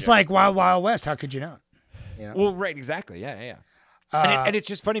movies projects. like Wild Wild West. How could you not? You know? Well, right, exactly, yeah. And it's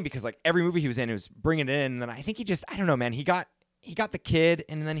just funny because like every movie he was in, he was bringing it in, and then I think I don't know, man, he got the kid,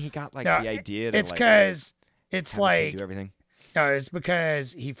 and then he got like the idea. It's because it's like do everything. No, it's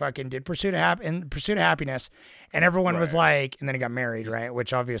because he fucking did Pursuit of Happiness, and everyone was like, and then he got married, right?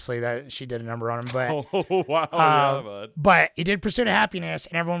 Which obviously that she did a number on him, but but he did Pursuit of Happiness,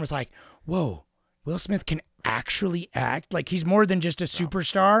 and everyone was like, "Whoa, Will Smith can actually act. Like he's more than just a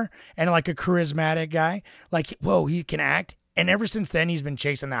superstar and like a charismatic guy. Like whoa, he can act." And ever since then, he's been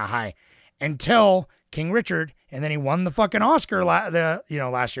chasing that high until King Richard, and then he won the fucking Oscar last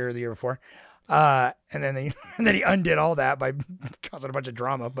year or the year before. And then he undid all that by causing a bunch of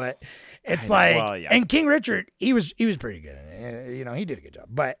drama. But it's and King Richard, he was pretty good in it. You know, he did a good job.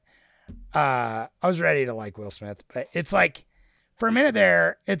 But I was ready to like Will Smith. But it's like for a minute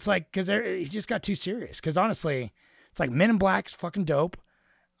there, it's like because he just got too serious. Because honestly, it's like Men in Black is fucking dope.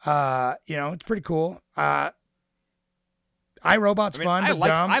 It's pretty cool. iRobot's fun, but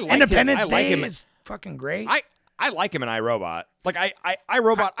dumb. Independence Day is fucking great. I like him in iRobot. Like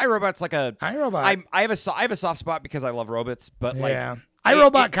iRobot's like a iRobot. I have a soft spot because I love robots, but like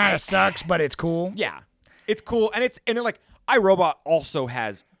iRobot kind of sucks, but it's cool. Yeah, it's cool, and like iRobot also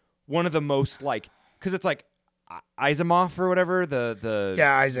has one of the most like because it's like Asimov or whatever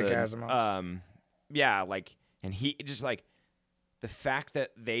Isaac Asimov. And he just like the fact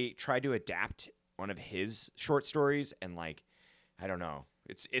that they tried to adapt one of his short stories and like I don't know,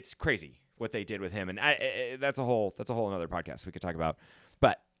 it's crazy what they did with him, and that's a whole another podcast we could talk about.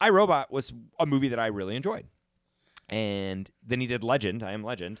 But iRobot was a movie that I really enjoyed, and then he did Legend, I Am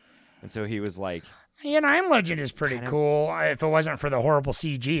Legend, And so he was like, I Am Legend is pretty cool. If it wasn't for the horrible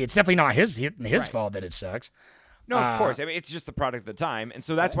CG, it's definitely not his Right. fault that it sucks. no, of course. I mean, it's just the product of the time, and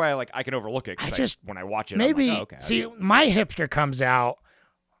so that's why I can overlook it. 'Cause when I watch it, maybe I'm like, oh, okay. see my hipster comes out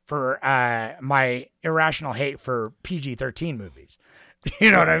for my irrational hate for PG-13 movies.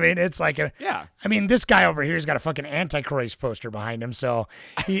 You know what I mean? It's like yeah. I mean, this guy over here's got a fucking Antichrist poster behind him, so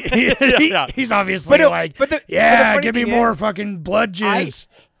Yeah. he's obviously give me more fucking blood jizz.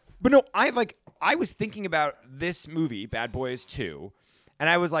 But no, I was thinking about this movie, Bad Boys 2, and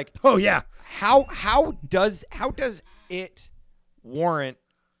I was like, oh yeah, how does it warrant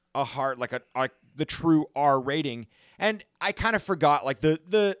a hard like the true R rating? And I kind of forgot like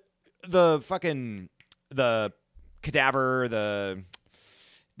the fucking the cadaver,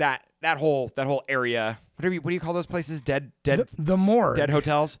 that whole area. What do you call those places? Dead the morgue, dead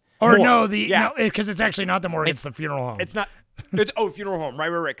hotels. Or Morgue. no, because it's actually not the morgue; it's the funeral home. It's not. Funeral home.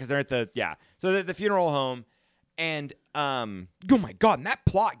 Right. Because they're at the So the funeral home, and oh my god, and that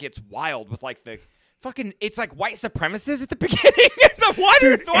plot gets wild with like the fucking. It's like white supremacists at the beginning.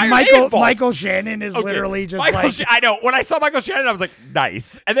 Michael Shannon is literally just I know. When I saw Michael Shannon, I was like,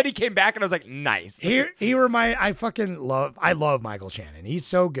 nice. And then he came back, and I was like, nice. I love Michael Shannon. He's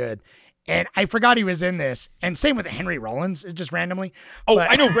so good. And I forgot he was in this. And same with Henry Rollins, just randomly. Oh,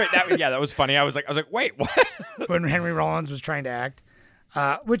 I know, right? That was funny. I was like, wait, what? When Henry Rollins was trying to act,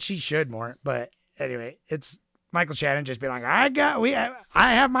 which he should more. But anyway, it's Michael Shannon just being like, I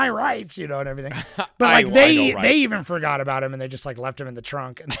have my rights, and everything. But they even forgot about him and they just like left him in the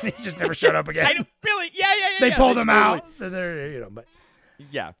trunk and then he just never showed up again. I don't really, yeah. They pulled him out. They're, but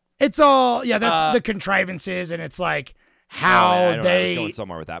yeah, it's all that's the contrivances and it's like. How I was going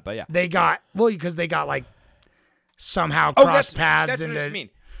somewhere with that, but yeah, they got because they got like somehow crossed paths that's into what I mean.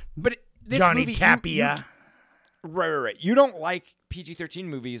 But this Johnny movie, Tapia. Right. You don't like PG-13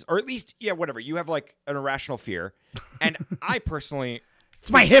 movies, or at least whatever. You have like an irrational fear, and I personally,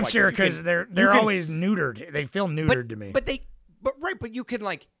 it's my hipster because they're always neutered. They feel neutered to me. But you can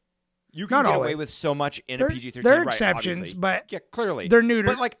you can get away with so much in a PG-13. There are right, exceptions, obviously. but yeah, clearly they're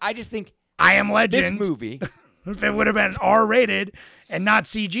neutered. But I just think I Am Legend. This movie. If it would have been R-rated and not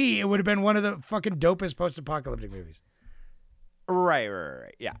CG, it would have been one of the fucking dopest post-apocalyptic movies. Right.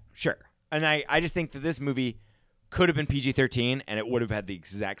 Yeah, sure. And I just think that this movie could have been PG-13 and it would have had the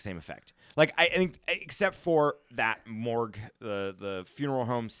exact same effect. Like, I think, except for that morgue, the funeral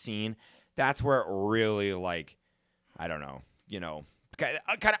home scene, that's where it really, I don't know, kind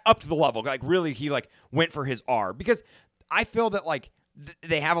of up to the level. Like, really, he, went for his R. Because I feel that,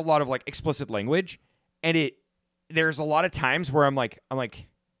 they have a lot of, explicit language, and there's a lot of times where I'm like,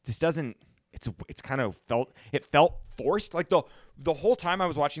 this doesn't. It's kind of felt forced. Like the whole time I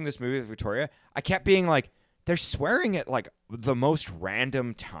was watching this movie with Victoria, I kept being like, they're swearing at the most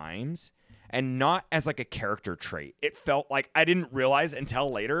random times, and not as a character trait. It felt like I didn't realize until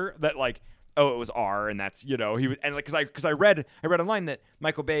later that it was R, and that's he was, and because I read online that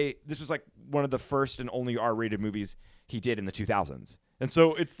Michael Bay, this was one of the first and only R-rated movies he did in the 2000s, and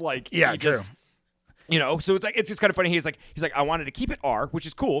so it's true. So it's just kind of funny. He's like, I wanted to keep it R, which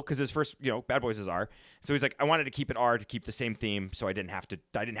is cool because his first, Bad Boys is R. So he's like, I wanted to keep it R to keep the same theme, so I didn't have to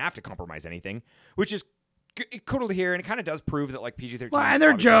compromise anything, which is cool to hear, and it kind of does prove that PG-13. Well, and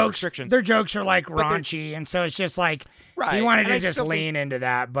their jokes are raunchy, and so it's just right. He wanted to just lean into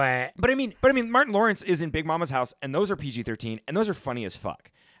that, but I mean, Martin Lawrence is in Big Mama's House, and those are PG-13, and those are funny as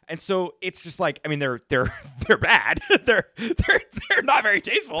fuck. And so it's just they're bad. they're not very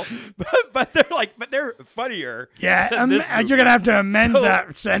tasteful, but they're funnier. Yeah, you're gonna have to amend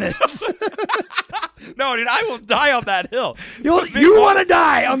that sentence. No, dude, I will die on that hill. You want to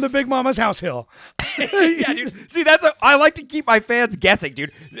die on the Big Mama's House hill. Yeah, dude. See, I like to keep my fans guessing,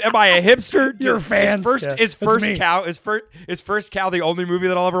 dude. Am I a hipster? Dude, your fans. Is First Cow the only movie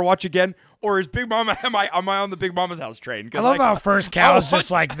that I'll ever watch again? Or is Big Mama? Am I on the Big Mama's House train? I love how First Cow is just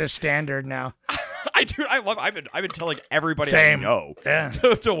the standard now. I've been telling everybody Same. I know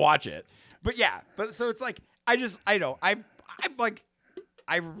to watch it. But yeah, so it's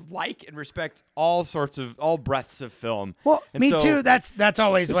I like and respect all breadths of film. Well, and me so, too. That's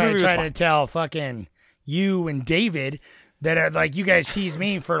always what I try to fun. tell fucking you and David that are you guys tease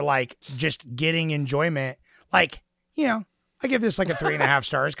me for just getting enjoyment. I give this a 3.5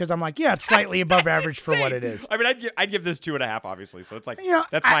 stars because I'm it's slightly above average for what it is. I mean, I'd give this 2.5, obviously. So it's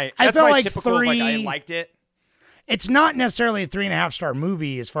that's I my felt typical 3. I liked it. It's not necessarily a 3.5 star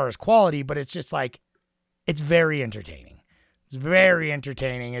movie as far as quality, but it's just it's very entertaining. It's very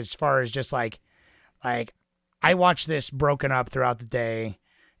entertaining as far as just I watch this broken up throughout the day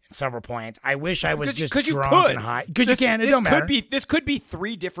several points. I wish I was just 'cause you drunk could. and high. Because you can. It don't matter. This could be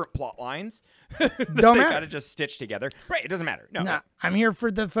 3 different plot lines. Don't they matter. gotta just stitch together. Right. It doesn't matter. No. No, I'm here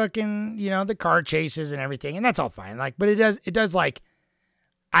for the fucking, the car chases and everything, and that's all fine. Like, but it does like,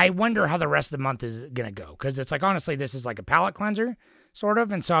 I wonder how the rest of the month is gonna go, because it's like, honestly, this is like a palate cleanser, sort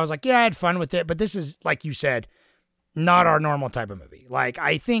of, and so I was like, yeah, I had fun with it, but this is, like you said, not our normal type of movie. Like,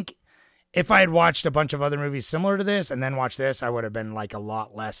 I think if I had watched a bunch of other movies similar to this and then watched this, I would have been like a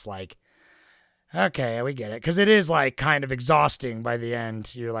lot less like, okay, we get it, because it is like kind of exhausting by the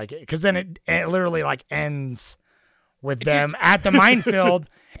end. You're like, because then it literally like ends with them at the minefield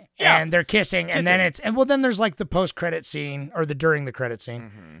and they're kissing, and then then there's like the post credit scene or the during the credit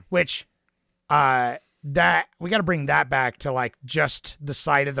scene, which that we got to bring that back to like just the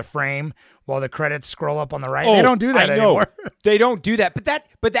side of the frame while the credits scroll up on the right. They don't do that anymore. They don't do that, but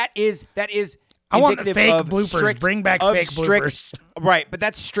that is. I want indicative fake of bloopers. Bring back fake bloopers. Right, but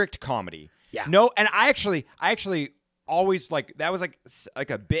that's strict comedy. Yeah. No, and I actually always like that was like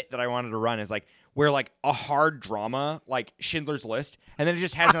a bit that I wanted to run is like where like a hard drama like Schindler's List, and then it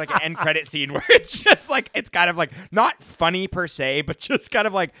just has like an end credit scene where it's just like it's kind of like not funny per se, but just kind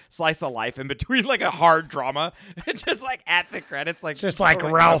of like slice of life in between like a hard drama, and just like at the credits like just like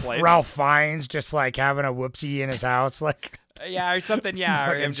Ralph Fiennes just like having a whoopsie in his house like or something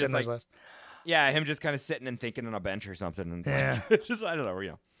or him just like List. him just kind of sitting and thinking on a bench or something, and just I don't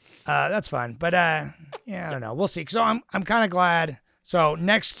know, that's fun, but I don't know. We'll see. So I'm kind of glad. So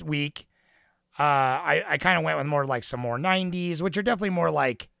next week, I kind of went with more like some more 90s, which are definitely more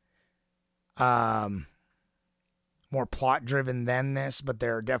like, more plot driven than this, but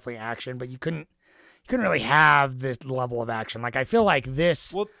they're definitely action. But you couldn't really have this level of action. Like I feel like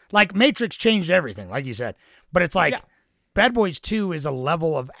this, like Matrix changed everything, like you said. But it's like Bad Boys 2 is a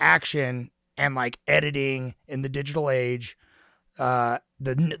level of action and like editing in the digital age. The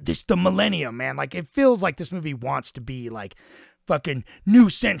millennium, man. Like it feels like this movie wants to be like fucking new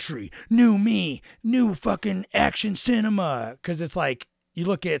century, new me, new fucking action cinema. Cause it's like you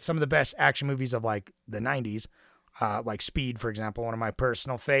look at some of the best action movies of like the 90s, like Speed, for example, one of my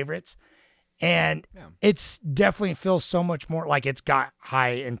personal favorites. And it's definitely feels so much more like it's got high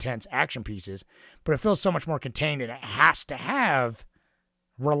intense action pieces, but it feels so much more contained, and it has to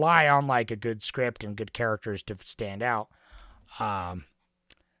rely on like a good script and good characters to stand out.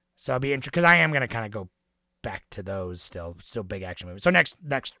 So I'll be interested, because I am going to kind of go back to those still big action movies. So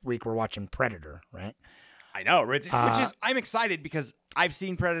next week we're watching Predator, right? I know, which is I'm excited because I've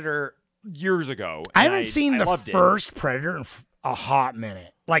seen Predator years ago. I haven't seen the first Predator in a hot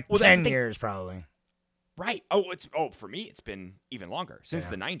minute, like 10 years probably. Right. For me it's been even longer, since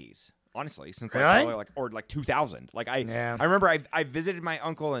the 90s. Honestly, since really? like 2000. Like I remember I visited my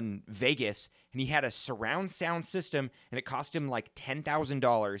uncle in Vegas, and he had a surround sound system, and it cost him like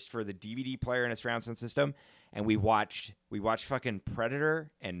 $10,000 for the DVD player and a surround sound system. And we watched fucking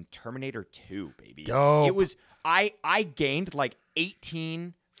Predator and Terminator 2, baby. Dope. It was I gained like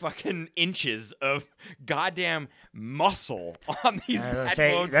 18 fucking inches of goddamn muscle on these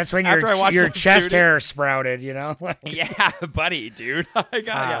backbones. That's when your chest hair sprouted, Yeah, buddy, dude.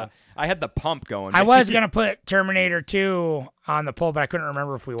 I had the pump going. I was gonna put Terminator 2 on the poll, but I couldn't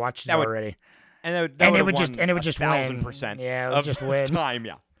remember if we watched it already. And it would just win. 1,000%. Yeah, it would just win. Time,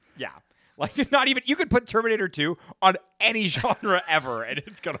 yeah. Like not even you could put Terminator 2 on any genre ever, and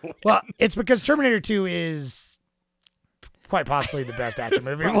it's gonna win. Well, it's because Terminator 2 is quite possibly the best action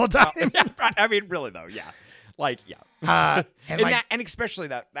movie of all time. I mean, really though, yeah. And especially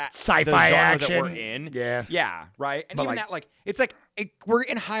that sci-fi action that we're in, yeah, right. And even it's like we're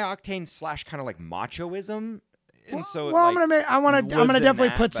in high octane / kind of like machoism, and so I'm gonna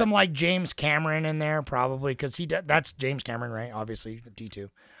definitely put some like James Cameron in there probably, because that's James Cameron, right? Obviously D2.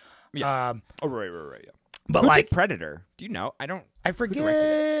 Yeah. Right. Yeah. But who like did Predator, do you know? I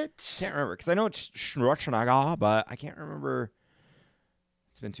forget. Can't remember, because I know it's Schwarzenegger, but I can't remember.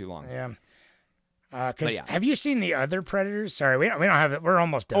 It's been too long. Yeah. Have you seen the other Predators? Sorry, we don't have it. We're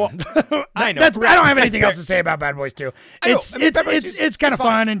almost done. I know. I don't have anything else to say about Bad Boys 2. It's kind of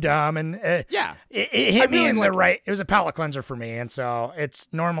fun and dumb, and it hit me in the right. It was a palate cleanser for me, and so it's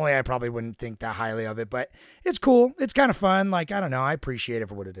normally I probably wouldn't think that highly of it, but it's cool. It's kind of fun. Like I don't know, I appreciate it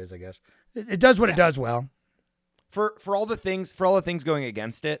for what it is. I guess it does what it does well. For all the things going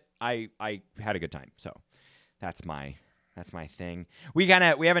against it, I had a good time. So that's my thing. We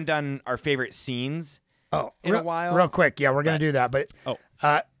haven't done our favorite scenes in a while. Real quick, yeah, we're gonna do that. But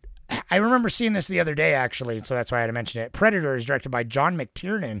I remember seeing this the other day actually, so that's why I had to mention it. Predator is directed by John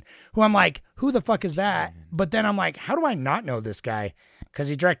McTiernan, who I'm like, who the fuck is that? But then I'm like, how do I not know this guy? Because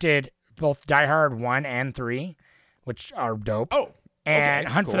he directed both Die Hard 1 and 3, which are dope. And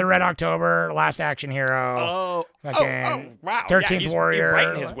Okay, Hunt for cool. the Red October, Last Action Hero. Fucking wow. 13th he's Warrior. right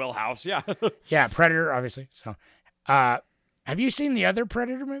in his wheelhouse. Yeah. Yeah, Predator, obviously. So, have you seen the other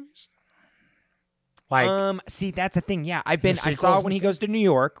Predator movies? Like, see, that's the thing. Yeah, I sequels saw and when he stuff? goes to New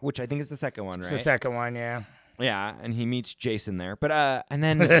York, which I think is the second one, right? it's the second one, yeah. Yeah, and he meets Jason there. But and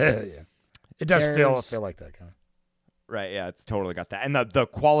then Yeah. It does feel There's- like that kind of. right, yeah, it's totally got that. And the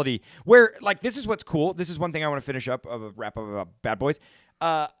quality where like this is what's cool. This is one thing I want to finish up wrap up about Bad Boys.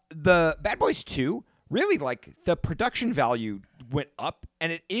 The Bad Boys 2, really like the production value went up,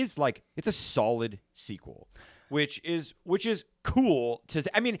 and it is like it's a solid sequel. Which is cool to.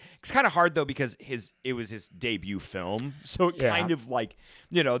 I mean, it's kind of hard though because it was his debut film, so it kind of like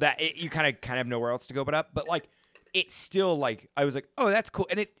that you kind of have nowhere else to go but up. But like, it's still like I was like, oh, that's cool,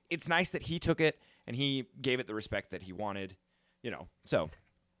 and it's nice that he took it and he gave it the respect that he wanted, So,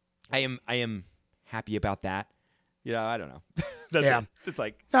 I am happy about that. I don't know. That's Yeah. it. It's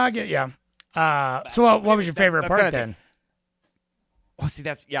like No, I get So what was your favorite that's part kinda then? well, see,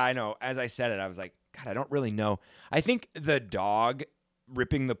 I know. As I said it, I was like, God, I don't really know. I think the dog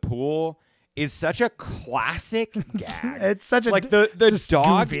ripping the pool is such a classic gag. It's such a like the just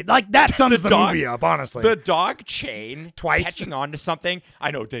dog, goofy. Like that sums the dog- movie up, honestly. the dog chain Twice. catching on to something.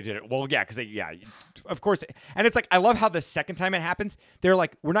 I know they did it. Well, yeah, because of course. And it's like I love how the second time it happens, they're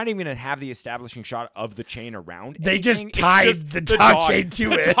like, we're not even gonna have the establishing shot of the chain around. They just anything. It's tied just the dog chain to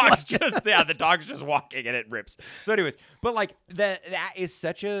the it. Dog's the dog's just walking and it rips. So, anyways, but like that is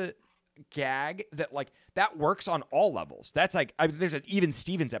such a gag that like that works on all levels. That's like there's an Even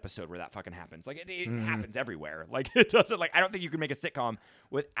Stevens episode where that fucking happens. Like it happens everywhere. Like it doesn't like I don't think you can make a sitcom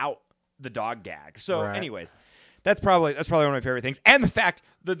without the dog gag. So Right. anyways, that's probably one of my favorite things. And the fact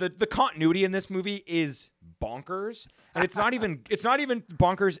the continuity in this movie is bonkers. And it's not even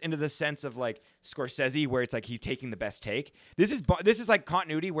bonkers into the sense of like Scorsese where it's like he's taking the best take. This is like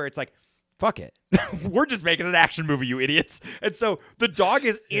continuity where it's like fuck it. We're just making an action movie, you idiots. And so the dog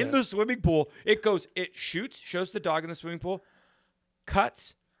is in the swimming pool. It shoots, shows the dog in the swimming pool,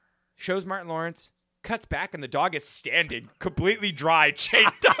 cuts, shows Martin Lawrence, cuts back, and the dog is standing completely dry,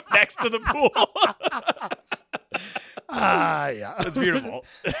 chained up next to the pool. Yeah. It's beautiful.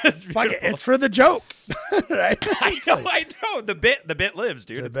 It's beautiful. Fuck it. It's for the joke. Right? I know. The bit lives,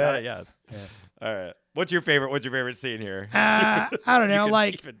 dude. The It's bit. kinda, yeah. All right. What's your favorite scene here? I don't know.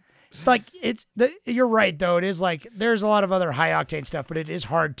 You can Like, even- you're right though. It is like there's a lot of other high octane stuff, but it is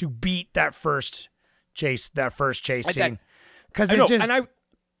hard to beat that first chase scene because I know, it's just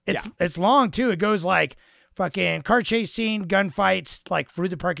and it's long too. It goes like fucking car chase scene, gunfights, like through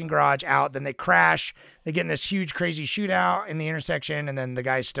the parking garage out. Then they crash. They get in this huge crazy shootout in the intersection, and then the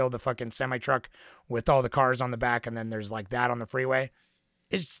guy's still the fucking semi truck with all the cars on the back, and then there's like that on the freeway.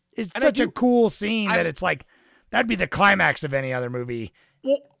 It's such a cool scene that it's like that'd be the climax of any other movie.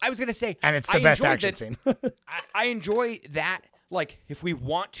 Well, I was gonna say, And it's the best action scene. I enjoy that. Like, if we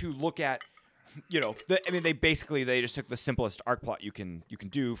want to look at, they just took the simplest arc plot you can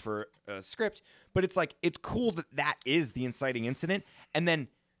do for a script, but it's like it's cool that is the inciting incident, and then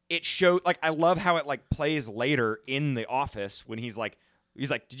it showed. Like, I love how it like plays later in the office when he's like,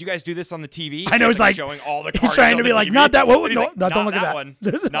 did you guys do this on the TV? I know, he's like showing all the he's cars trying on to the be like, TV. not that one. And he's No, like, no, don't look not at one.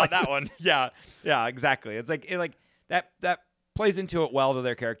 that. Not that one. Yeah, exactly. It's like that plays into it well to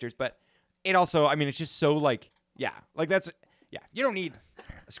their characters, but it also, I mean, it's just so like, you don't need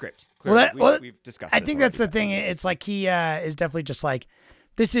a script. Clearly. We've discussed. I this think already. that's the thing. It's like he is definitely just like,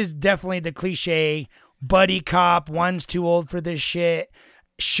 this is definitely the cliche buddy cop. One's too old for this shit.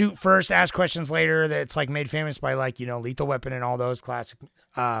 Shoot first, ask questions later. That's like made famous by like Lethal Weapon and all those classic.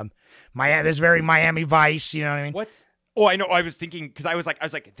 This very Miami Vice. You know what I mean? What's? Oh, I know. I was thinking because I was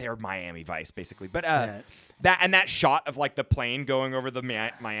like, they're Miami Vice basically, but that shot of like the plane going over the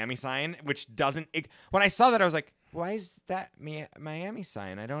Miami sign, which doesn't. When I saw that, I was like, why is that Miami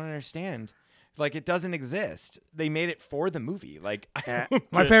sign? I don't understand. Like, it doesn't exist. They made it for the movie. Like,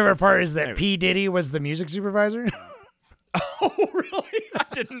 My favorite part is that P. Diddy was the music supervisor. Oh, really?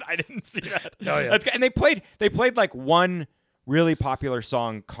 I didn't see that. Oh, yeah. That's good. And they played like one really popular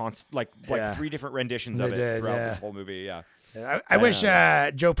song, like Yeah. 3 different renditions They of it did, throughout yeah. this whole movie. Yeah. I wish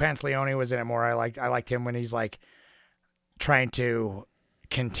Joe Pantaleone was in it more. I liked him when he's like trying to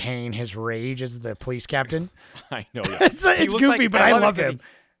contain his rage as the police captain. I know. Yeah. It's goofy, but I love it 'cause him.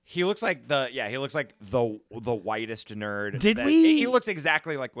 He looks like the whitest nerd. Did we? He looks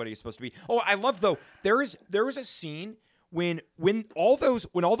exactly like what he's supposed to be. Oh, I love though. There was a scene when all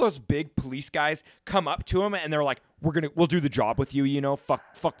those big police guys come up to him and they're like, we'll do the job with you,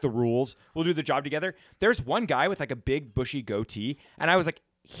 fuck the rules. We'll do the job together. There's one guy with like a big bushy goatee, and I was like,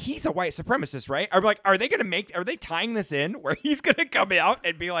 he's a white supremacist, right? Are they tying this in where he's gonna come out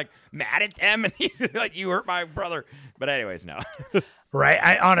and be like mad at them and he's gonna be like, you hurt my brother? But anyways, no. Right.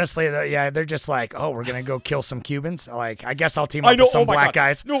 I honestly, they're just like, oh, we're gonna go kill some Cubans. Like, I guess I'll team up with some black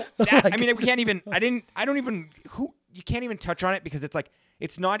guys. No, I mean, we can't even. You can't even touch on it because it's like.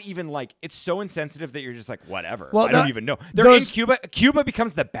 It's not even like it's so insensitive that you're just like whatever. Well, I don't even know. They're in Cuba. Cuba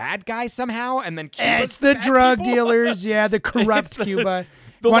becomes the bad guy somehow, and then it's the drug dealers. Yeah, the corrupt Cuba.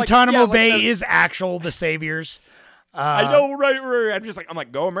 Guantanamo Bay is the saviors. I know, right. I'm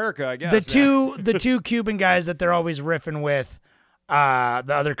like, go America. I guess the two Cuban guys that they're always riffing with, the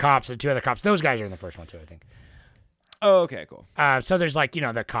other cops, the two other cops. Those guys are in the first one too, I think. Oh, okay, cool. So there's like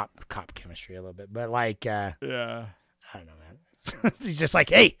the cop chemistry a little bit, but like yeah, I don't know, man. He's just like,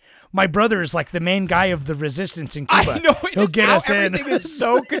 hey, my brother is like the main guy of the resistance in Cuba. I know. He'll get us in. Everything is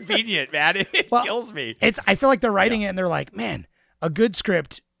so convenient, man. It kills me. I feel like they're writing it and they're like, man, a good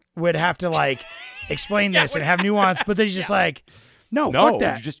script would have to like explain this and have nuance, but then he's just like, no, fuck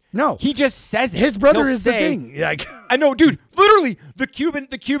that. No. He just says it. His brother is the thing. Like, I know, dude. Literally, the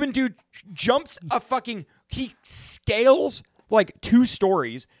Cuban dude jumps he scales like 2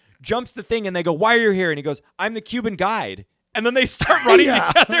 stories, jumps the thing, and they go, why are you here? And he goes, I'm the Cuban guide. And then they start running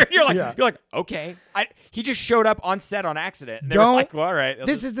together. And you're like, okay. He just showed up on set on accident. And they were like, well, all right.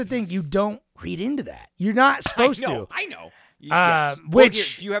 This is the thing. You don't read into that. You're not supposed to. I know. Yes.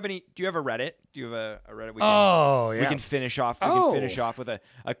 Which do you have any? Do you have a Reddit? Do you have a Reddit? We can finish off. We can finish off with a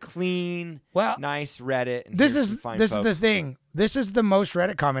clean, nice Reddit. And this is the thing. This is the most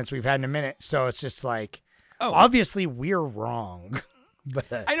Reddit comments we've had in a minute. So it's just like, obviously we're wrong. But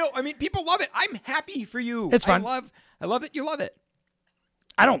I know. I mean, people love it. I'm happy for you. It's fun. I love that you love it.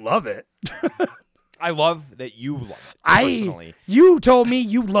 I don't love it. I love that you love it. Personally. You told me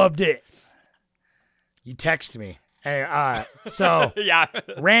you loved it. You text me. Hey, so yeah.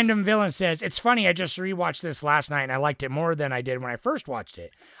 Random Villain says, it's funny, I just rewatched this last night and I liked it more than I did when I first watched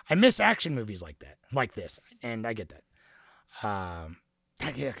it. I miss action movies like this, and I get that.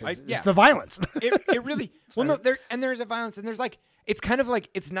 It's the violence. it really, well, no, there's a violence, and there's like, it's kind of like,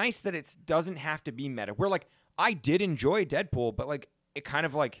 it's nice that it doesn't have to be meta. We're like, I did enjoy Deadpool, but like, it kind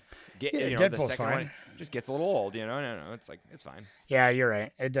of like, Deadpool's the second fine. one just gets a little old, No, it's like, it's fine. Yeah, you're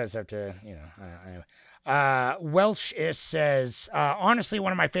right. It does have to, anyway. Welsh says, honestly,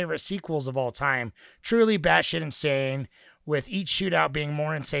 one of my favorite sequels of all time. Truly batshit insane, with each shootout being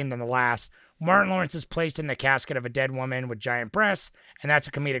more insane than the last. Martin Lawrence is placed in the casket of a dead woman with giant breasts, and that's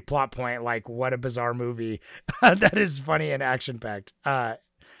a comedic plot point. Like, what a bizarre movie. That is funny and action-packed.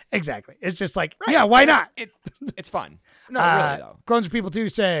 Exactly. It's just like, yeah, why not? It's fun. No, really, though. Clones for People 2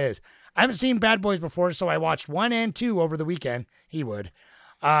 says, I haven't seen Bad Boys before, so I watched 1 and 2 over the weekend. He would.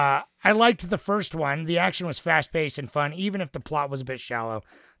 I liked the first one. The action was fast-paced and fun, even if the plot was a bit shallow.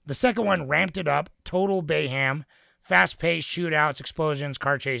 The second one ramped it up. Total bayham. Fast-paced shootouts, explosions,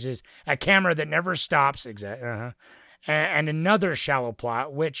 car chases, a camera that never stops, and another shallow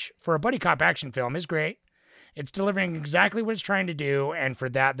plot, which, for a buddy cop action film, is great. It's delivering exactly what it's trying to do, and for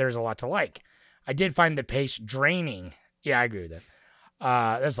that, there's a lot to like. I did find the pace draining. Yeah, I agree with that.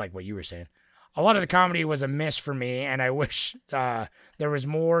 That's like what you were saying. A lot of the comedy was a miss for me, and I wish there was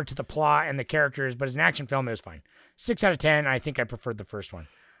more to the plot and the characters, but as an action film, it was fine. 6 out of 10, I think I preferred the first one.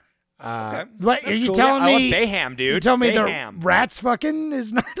 Okay. What are you telling me? I love Bayham, dude. You telling me Bayham. The rats fucking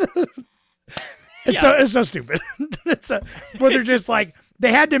is not? It's so stupid. Where they're just like,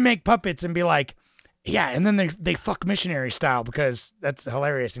 they had to make puppets and be like, yeah, and then they fuck missionary style because that's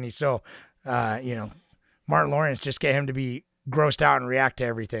hilarious, and he's so, Martin Lawrence, just get him to be grossed out and react to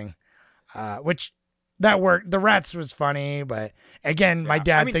everything, which that worked. The rats was funny, but again, my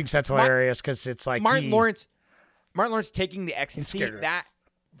dad thinks that's hilarious because it's like Martin Lawrence taking the ecstasy,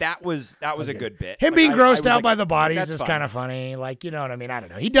 that was a good bit. Him being grossed out by the bodies is kind of funny. Like, you know what I mean? I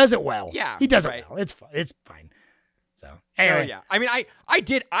don't know. He does it well. Yeah, he does it well. It's fine. So anyway, I mean,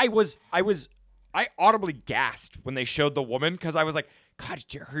 I audibly gasped when they showed the woman because I was like, God,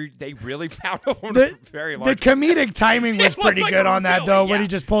 they really found a woman with very large. The comedic timing was pretty good on that though. When he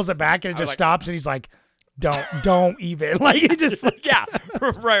just pulls it back and it just stops and he's like, don't even like he just like, yeah,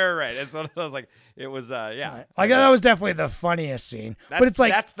 right. It's one of those like. It was, yeah. Like, that was definitely the funniest scene. But it's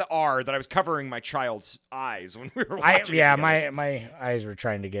like... That's the R that I was covering my child's eyes when we were watching it. My eyes were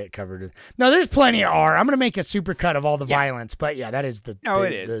trying to get covered. No, there's plenty of R. I'm going to make a super cut of all the violence. But, yeah, that is the... No,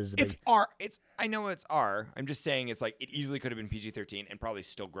 it is. It's R. I know it's R. I'm just saying it's like, it easily could have been PG-13 and probably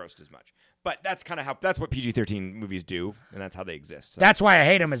still grossed as much. But that's kind of that's what PG-13 movies do, and that's how they exist. So. That's why I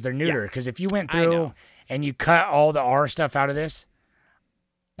hate them, is they're neuter. Because if you went through and you cut all the R stuff out of this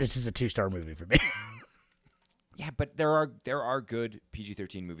is a 2-star movie for me. Yeah, but there are good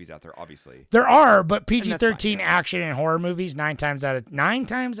PG-13 movies out there, obviously. There are, but that's PG-13 fine. action and horror movies, 9 times out of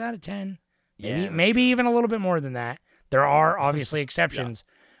 10, Yeah, maybe even a little bit more than that. There are obviously exceptions,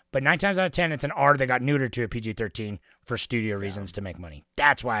 but 9 times out of 10, it's an R that got neutered to a PG-13 for studio reasons to make money.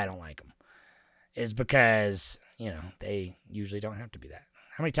 That's why I don't like them. Is because they usually don't have to be that.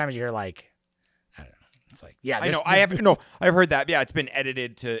 How many times you hear like, I don't know. It's like, yeah, I know. I've heard that. Yeah, it's been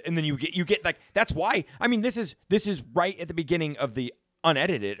edited to, and then you get like, that's why. I mean, this is right at the beginning of the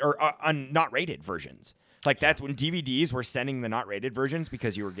unedited or not rated versions. Like that's when DVDs were sending the not rated versions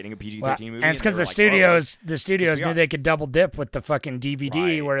because you were getting a PG-13 movie. And it's because the studios knew they could double dip with the fucking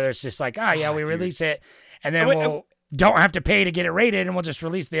DVD, where it's just like, we release it, and then we'll don't have to pay to get it rated, and we'll just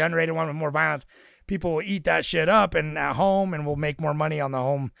release the unrated one with more violence. People will eat that shit up and at home, and we'll make more money on the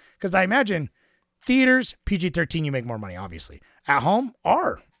home. Because I imagine theaters, PG-13, you make more money, obviously. At home,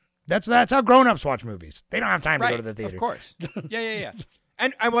 R. That's how grown-ups watch movies. They don't have time to go to the theater. Of course. Yeah.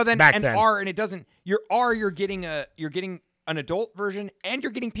 And well then Back and then. R, and it doesn't. You're getting an adult version, and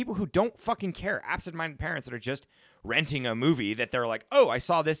you're getting people who don't fucking care, absent-minded parents that are just renting a movie that they're like, oh, I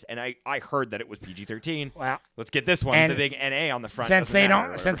saw this and I heard that it was PG-13. Well, let's get this one with the big NA on the front. Since they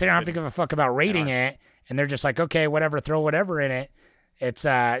don't have to give a fuck about rating it, and they're just like, okay, whatever, throw whatever in it. It's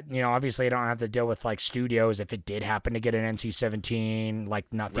obviously you don't have to deal with like studios if it did happen to get an NC-17,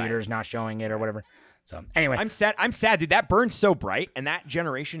 like not theaters not showing it or whatever. So anyway, I'm sad, dude. That burned so bright, and that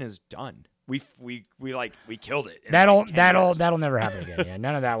generation is done. We killed it. That'll never happen again. Yeah,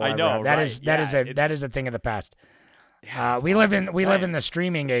 none of that will ever happen. That is a thing of the past. Yeah, we live in the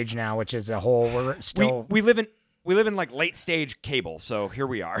streaming age now, which is a whole. We're still we live in like late stage cable. So here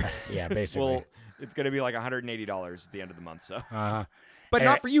we are. Yeah, basically. It's gonna be like $180 at the end of the month. So. But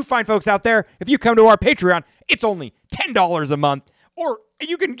not for you fine folks out there. If you come to our Patreon, it's only $10 a month, or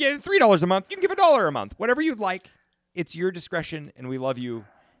you can give $3 a month. You can give $1 a month, whatever you'd like. It's your discretion, and we love you,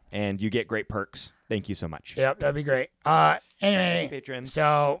 and you get great perks. Thank you so much. Yep, that'd be great. Anyway, patrons.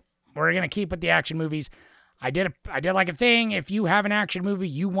 So we're gonna keep with the action movies. I did like a thing. If you have an action movie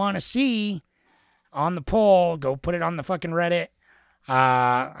you want to see on the poll, go put it on the fucking Reddit.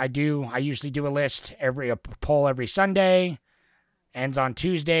 I usually do a poll every Sunday. Ends on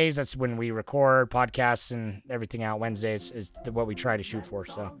Tuesdays. That's when we record podcasts and everything out. Wednesdays is what we try to shoot for.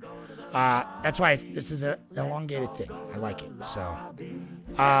 So that's why this is an elongated thing. I like it. So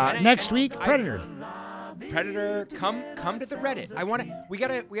next week, Predator. Predator, come to the Reddit. We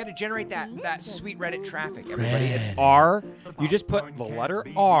gotta generate that sweet Reddit traffic, everybody. It's R. You just put the letter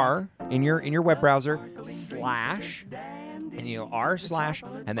R in your web browser / and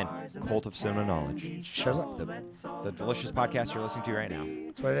 /, and then Cult of Cinema Knowledge. Shows up. The delicious podcast you're listening to right now.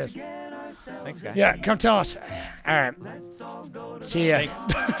 That's what it is. Thanks, guys. Yeah, come tell us. All right. See ya. Thanks.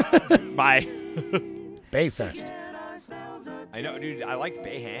 Bye. Bayfest. I know, dude. I liked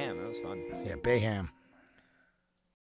Bayham. That was fun. Yeah, Bayham.